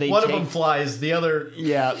one of them flies, the other...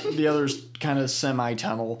 Yeah, the other's kind of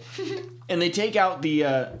semi-tunnel. And they take out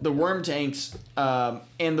the worm tanks,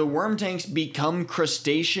 and the worm tanks become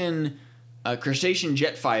crustacean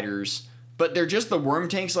jet fighters, but they're just the worm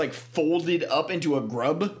tanks like folded up into a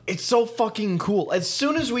grub. It's so fucking cool. As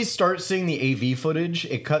soon as we start seeing the AV footage,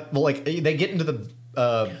 it cut like they get into the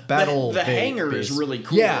battle. The hangar is really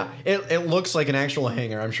cool. Yeah, it looks like an actual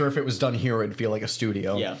hangar. I'm sure if it was done here, it'd feel like a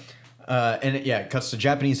studio. Yeah. And it cuts to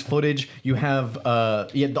Japanese footage. You have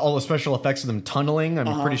all the special effects of them tunneling.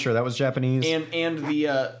 I'm pretty sure that was Japanese. And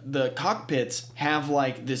the cockpits have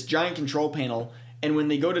like this giant control panel, and when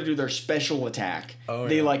they go to do their special attack,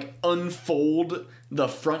 they like unfold the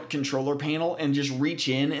front controller panel and just reach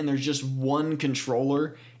in, and there's just one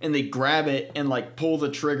controller, and they grab it and like pull the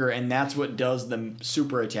trigger, and that's what does the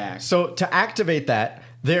super attack. So to activate that,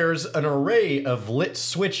 there's an array of lit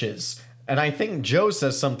switches. And I think Joe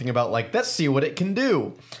says something about, like, let's see what it can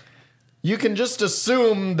do. You can just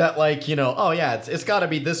assume that, like, it's got to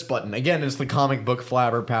be this button. Again, it's the comic book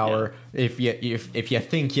flabber power. Yeah. If you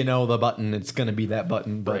think you know the button, it's going to be that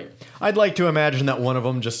button. But right. I'd like to imagine that one of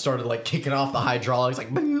them just started, like, kicking off the hydraulics, like,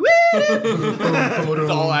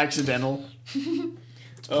 it's all accidental.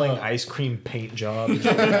 It's playing ice cream paint job,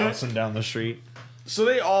 bouncing down the street. So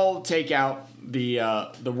they all take out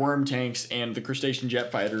the worm tanks and the crustacean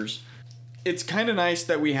jet fighters. It's kind of nice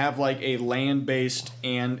that we have like a land-based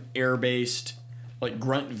and air-based like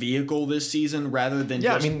grunt vehicle this season rather than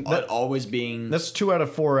always being... That's 2 out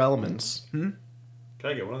of 4 elements. Can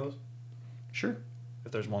I get one of those? Sure.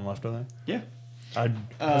 If there's one left of that? Yeah. I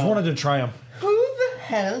just wanted to try them. Who the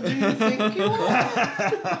hell do you think you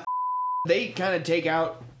are? They kind of take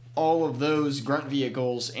out all of those grunt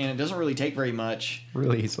vehicles, and it doesn't really take very much.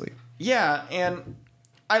 Really easily. Yeah, and...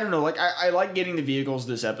 I don't know, like, I like getting the vehicles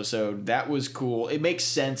this episode. That was cool. It makes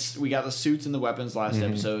sense. We got the suits and the weapons last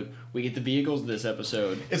episode. We get the vehicles this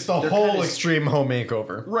episode. It's the whole Extreme Home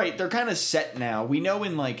Makeover. Right, they're kind of set now. We know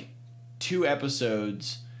in, like, 2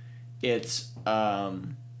 episodes, it's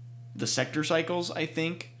the sector cycles, I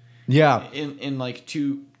think. Yeah. In like,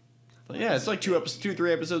 2... Yeah, it's like 3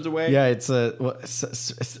 episodes away. Yeah, it's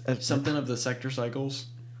something of the sector cycles.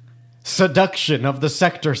 Seduction of the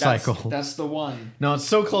Sector Cycle. That's the one. No, it's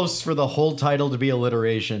so close for the whole title to be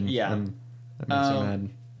alliteration. Yeah. That makes me mad.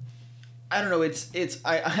 I don't know.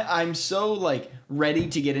 I'm so like ready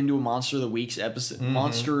to get into a Monster of the Week's episode,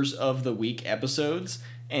 Monsters of the Week episodes,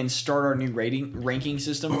 and start our new ranking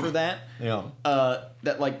system for that. Yeah.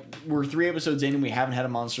 That like we're 3 episodes in and we haven't had a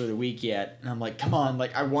Monster of the Week yet, and I'm like, come on,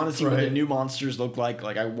 like I want to see what the new monsters look like.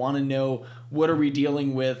 Like I want to know what are we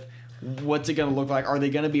dealing with. What's it going to look like? Are they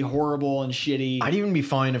going to be horrible and shitty? I'd even be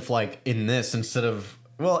fine if, like, in this, instead of...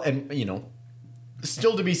 Well, and,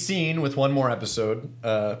 still to be seen with one more episode,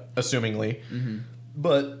 assumingly. Mm-hmm.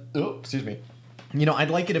 But... Oh, excuse me. I'd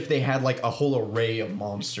like it if they had, like, a whole array of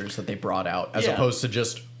monsters that they brought out, as opposed to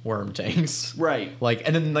just worm tanks. Right. Like,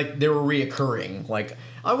 and then, like, they were reoccurring. Like,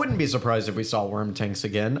 I wouldn't be surprised if we saw worm tanks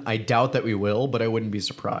again. I doubt that we will, but I wouldn't be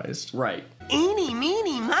surprised. Right. Eeny,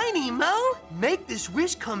 meeny, miny, moe. Make this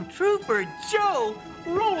wish come true for Joe.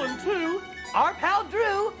 Rollin' 2. Our pal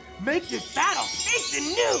Drew. Make this battle fish and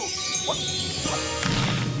new.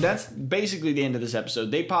 That's basically the end of this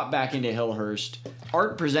episode. They pop back into Hillhurst.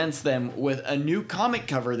 Art presents them with a new comic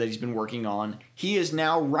cover that he's been working on. He is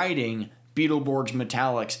now writing Beetleborgs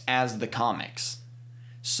Metallics as the comics.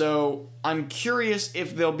 So I'm curious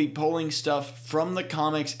if they'll be pulling stuff from the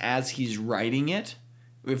comics as he's writing it.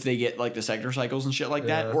 If they get like the sector cycles and shit like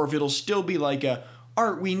that, or if it'll still be like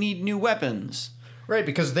Art, we need new weapons. Right,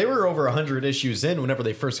 because they were over 100 issues in whenever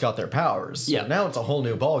they first got their powers. So now it's a whole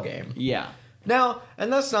new ballgame. Yeah. Now,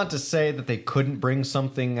 and that's not to say that they couldn't bring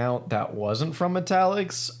something out that wasn't from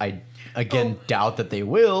Metallics. I, again, doubt that they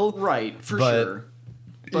will. Right, for sure.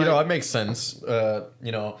 But, it makes sense. Like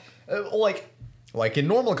in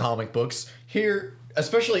normal comic books, here,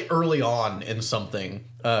 especially early on in something,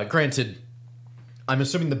 granted... I'm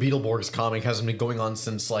assuming the Beetleborgs comic hasn't been going on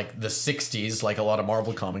since like the 60s, like a lot of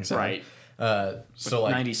Marvel comics have. Right. So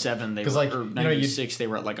like 97, they were, like, or 96, they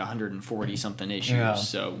were at like 140 something issues.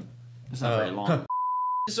 So it's not very long.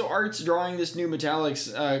 So Art's drawing this new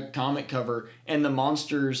Metallics comic cover, and the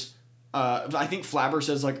monsters. I think Flabber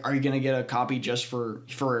says like, "Are you gonna get a copy just for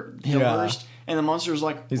Hillhurst?" And the monster's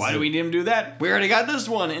like, "Why do we need him to do that? We already got this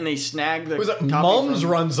one." And they snag the copy. Mums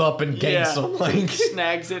runs up and ganks him. Like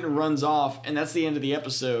snags it and runs off, and that's the end of the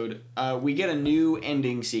episode. We get a new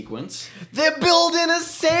ending sequence. They're building a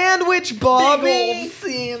sandwich, Bobby. Big old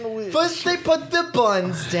sandwich. First they put the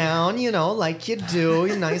buns down, like you do.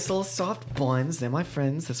 Your nice little soft buns. They're my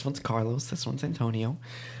friends. This one's Carlos. This one's Antonio.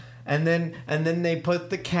 And then they put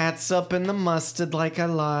the catsup in the mustard like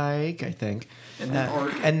I think.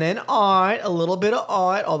 And then art, a little bit of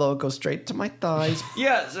art, although it goes straight to my thighs.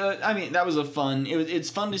 Yeah, so, I mean, that was it's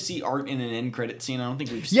fun to see art in an end credit scene. I don't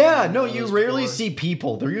think we've seen You rarely see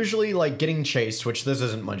people. They're usually like getting chased, which this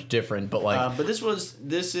isn't much different, but like but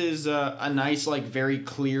this is a nice, like, very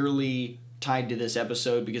clearly tied to this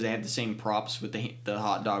episode because they had the same props with the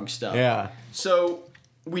hot dog stuff. Yeah. So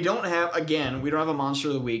we don't have a monster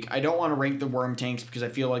of the week. I don't want to rank the worm tanks because I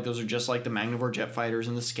feel like those are just like the Magnivore jet fighters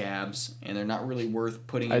and the scabs, and they're not really worth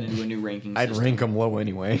putting into a new ranking system. I'd rank them low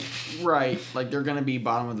anyway. Right, like they're gonna be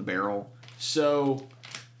bottom of the barrel. So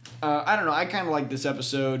I don't know. I kind of like this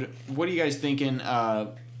episode. What are you guys thinking?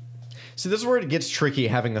 See, this is where it gets tricky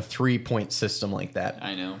having a 3-point system like that.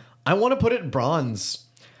 I know. I want to put it bronze.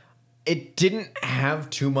 It didn't have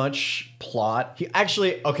too much plot.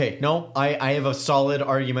 I have a solid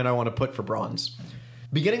argument I want to put for bronze.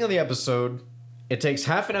 Beginning of the episode, it takes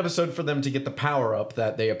half an episode for them to get the power up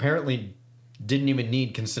that they apparently didn't even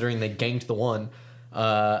need considering they ganked the one.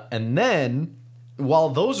 And then, while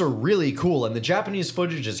those are really cool and the Japanese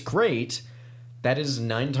footage is great, that is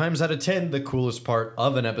 9 times out of 10 the coolest part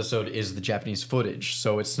of an episode is the Japanese footage.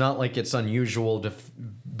 So it's not like it's unusual to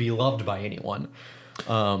be loved by anyone.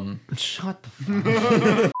 Shut the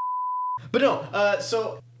fuck. But no,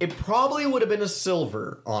 so it probably would have been a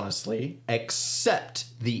silver, honestly, except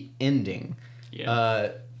the ending.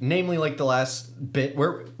 Yeah. Namely, like the last bit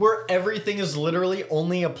where everything is literally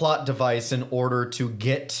only a plot device in order to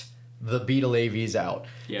get the Beetle AVs out.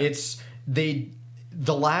 Yeah.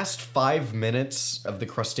 The last 5 minutes of the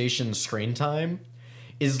crustacean screen time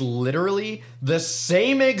is literally the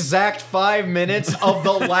same exact 5 minutes of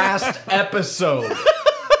the last episode.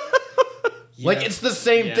 Like, it's the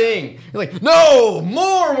same thing. You're like, no,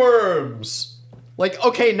 more worms. Like,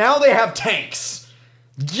 okay, now they have tanks.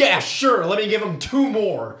 Yeah, sure, let me give them 2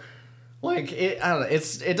 more. Like, I don't know,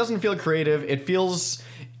 it doesn't feel creative. It feels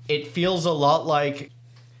a lot like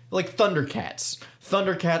Thundercats.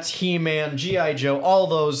 Thundercats, He-Man, G.I. Joe, all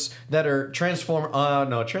those that are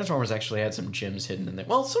Transformers actually had some gems hidden in there.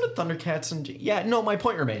 Well, so did Thundercats and... my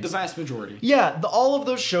point remains. The vast majority. Yeah, all of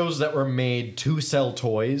those shows that were made to sell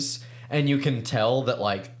toys, and you can tell that,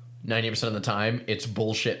 like, 90% of the time, it's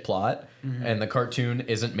bullshit plot, and the cartoon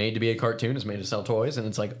isn't made to be a cartoon, it's made to sell toys, and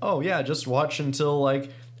it's like, oh yeah, just watch until,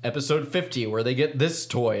 like, episode 50, where they get this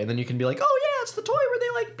toy, and then you can be like, oh yeah, it's the toy where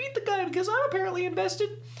they, like, beat the guy because I'm apparently invested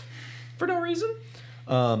for no reason.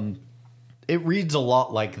 It reads a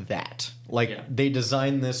lot like that. They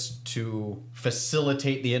designed this to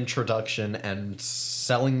facilitate the introduction and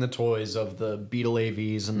selling the toys of the Beetle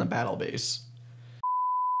AVs and the battle base.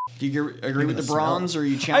 Do you agree with the bronze, or are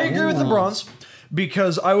you challenging? I agree with the bronze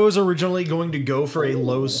because I was originally going to go for a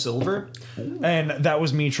low silver, and that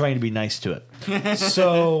was me trying to be nice to it.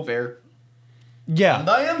 So fair. Yeah. And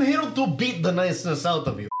I am here to beat the niceness out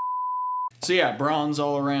of you. So yeah, bronze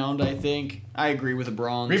all around, I think. I agree with the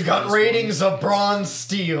bronze. We've got ratings of bronze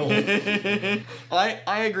steel. I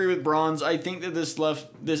agree with bronze. I think that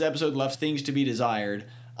this episode left things to be desired.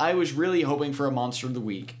 I was really hoping for a monster of the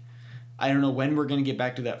week. I don't know when we're going to get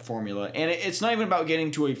back to that formula. And it's not even about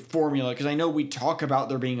getting to a formula, because I know we talk about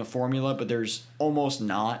there being a formula, but there's almost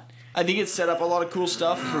not. I think it's set up a lot of cool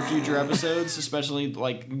stuff for future episodes, especially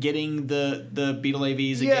like getting the Beetle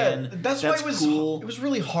AVs again. That's why it was cool. It was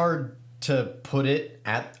really hard to put it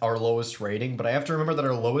at our lowest rating, but I have to remember that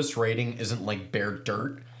our lowest rating isn't like bare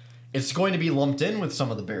dirt. It's going to be lumped in with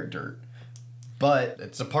some of the bare dirt, but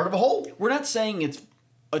it's a part of a whole. We're not saying it's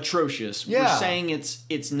atrocious. Yeah. We're saying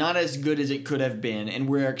it's not as good as it could have been, and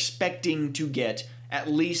we're expecting to get at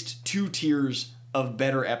least 2 tiers of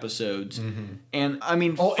better episodes. And I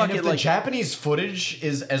mean, and if the Japanese footage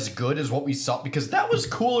is as good as what we saw, because that was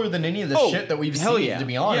cooler than any of the shit that we've seen, to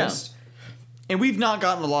be honest. Yeah. And we've not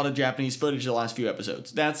gotten a lot of Japanese footage the last few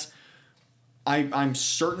episodes. I'm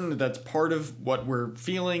certain that's part of what we're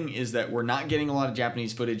feeling, is that we're not getting a lot of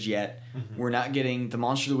Japanese footage yet. We're not getting the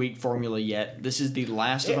Monster of the Week formula yet. This is the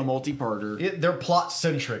last of a multi-parter. They're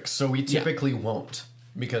plot-centric, so we typically won't.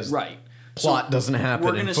 Because plot So doesn't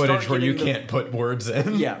happen in footage where you can't put words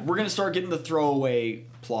in. Yeah, we're going to start getting the throwaway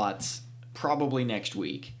plots probably next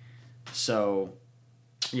week. So...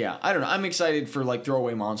 yeah, I don't know. I'm excited for like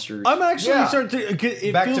throwaway monsters. I'm actually starting to.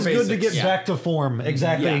 It feels good to get back to form.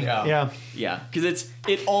 Exactly. Yeah. Because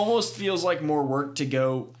it almost feels like more work to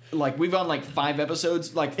go. Like we've gone like 5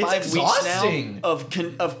 episodes, like 5 weeks now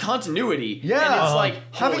of continuity. Yeah, and it's like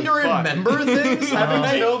having to remember things, having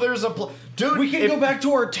to know there's a dude. We can go back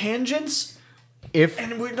to our tangents.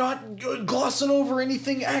 And we're not glossing over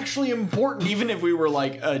anything actually important. Even if we were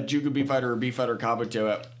like a Juku B Fighter or B Fighter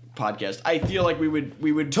Kabuto podcast. I feel like we would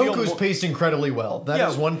feel Toku's more, paced incredibly well. That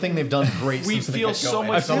is Yeah. one thing they've done great. We since the feel get-go. so And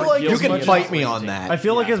much I feel more like guilt you can when fight it's me on planting. that. I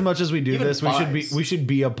feel like as much as we do Even this, buys. we should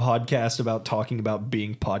be a podcast about talking about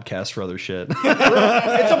being podcast for other shit. It's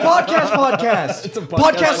a podcast. It's a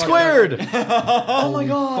podcast squared. Oh my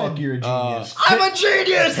god. Fuck, you're a genius. I'm a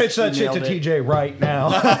genius. Pitch that shit to Nailed it. TJ right now.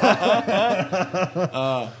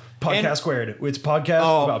 Podcast squared. It's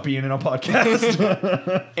podcast about being in a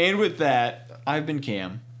podcast. And with that, I've been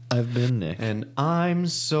Cam. I've been Nick. And I'm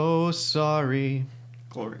so sorry.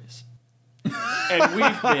 Glorious. And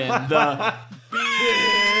we've been the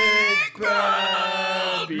Big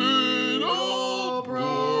Bad Beetle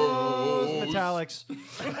Bros. Metallics.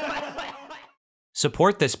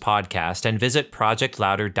 Support this podcast and visit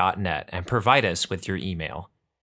projectlouder.net and provide us with your email.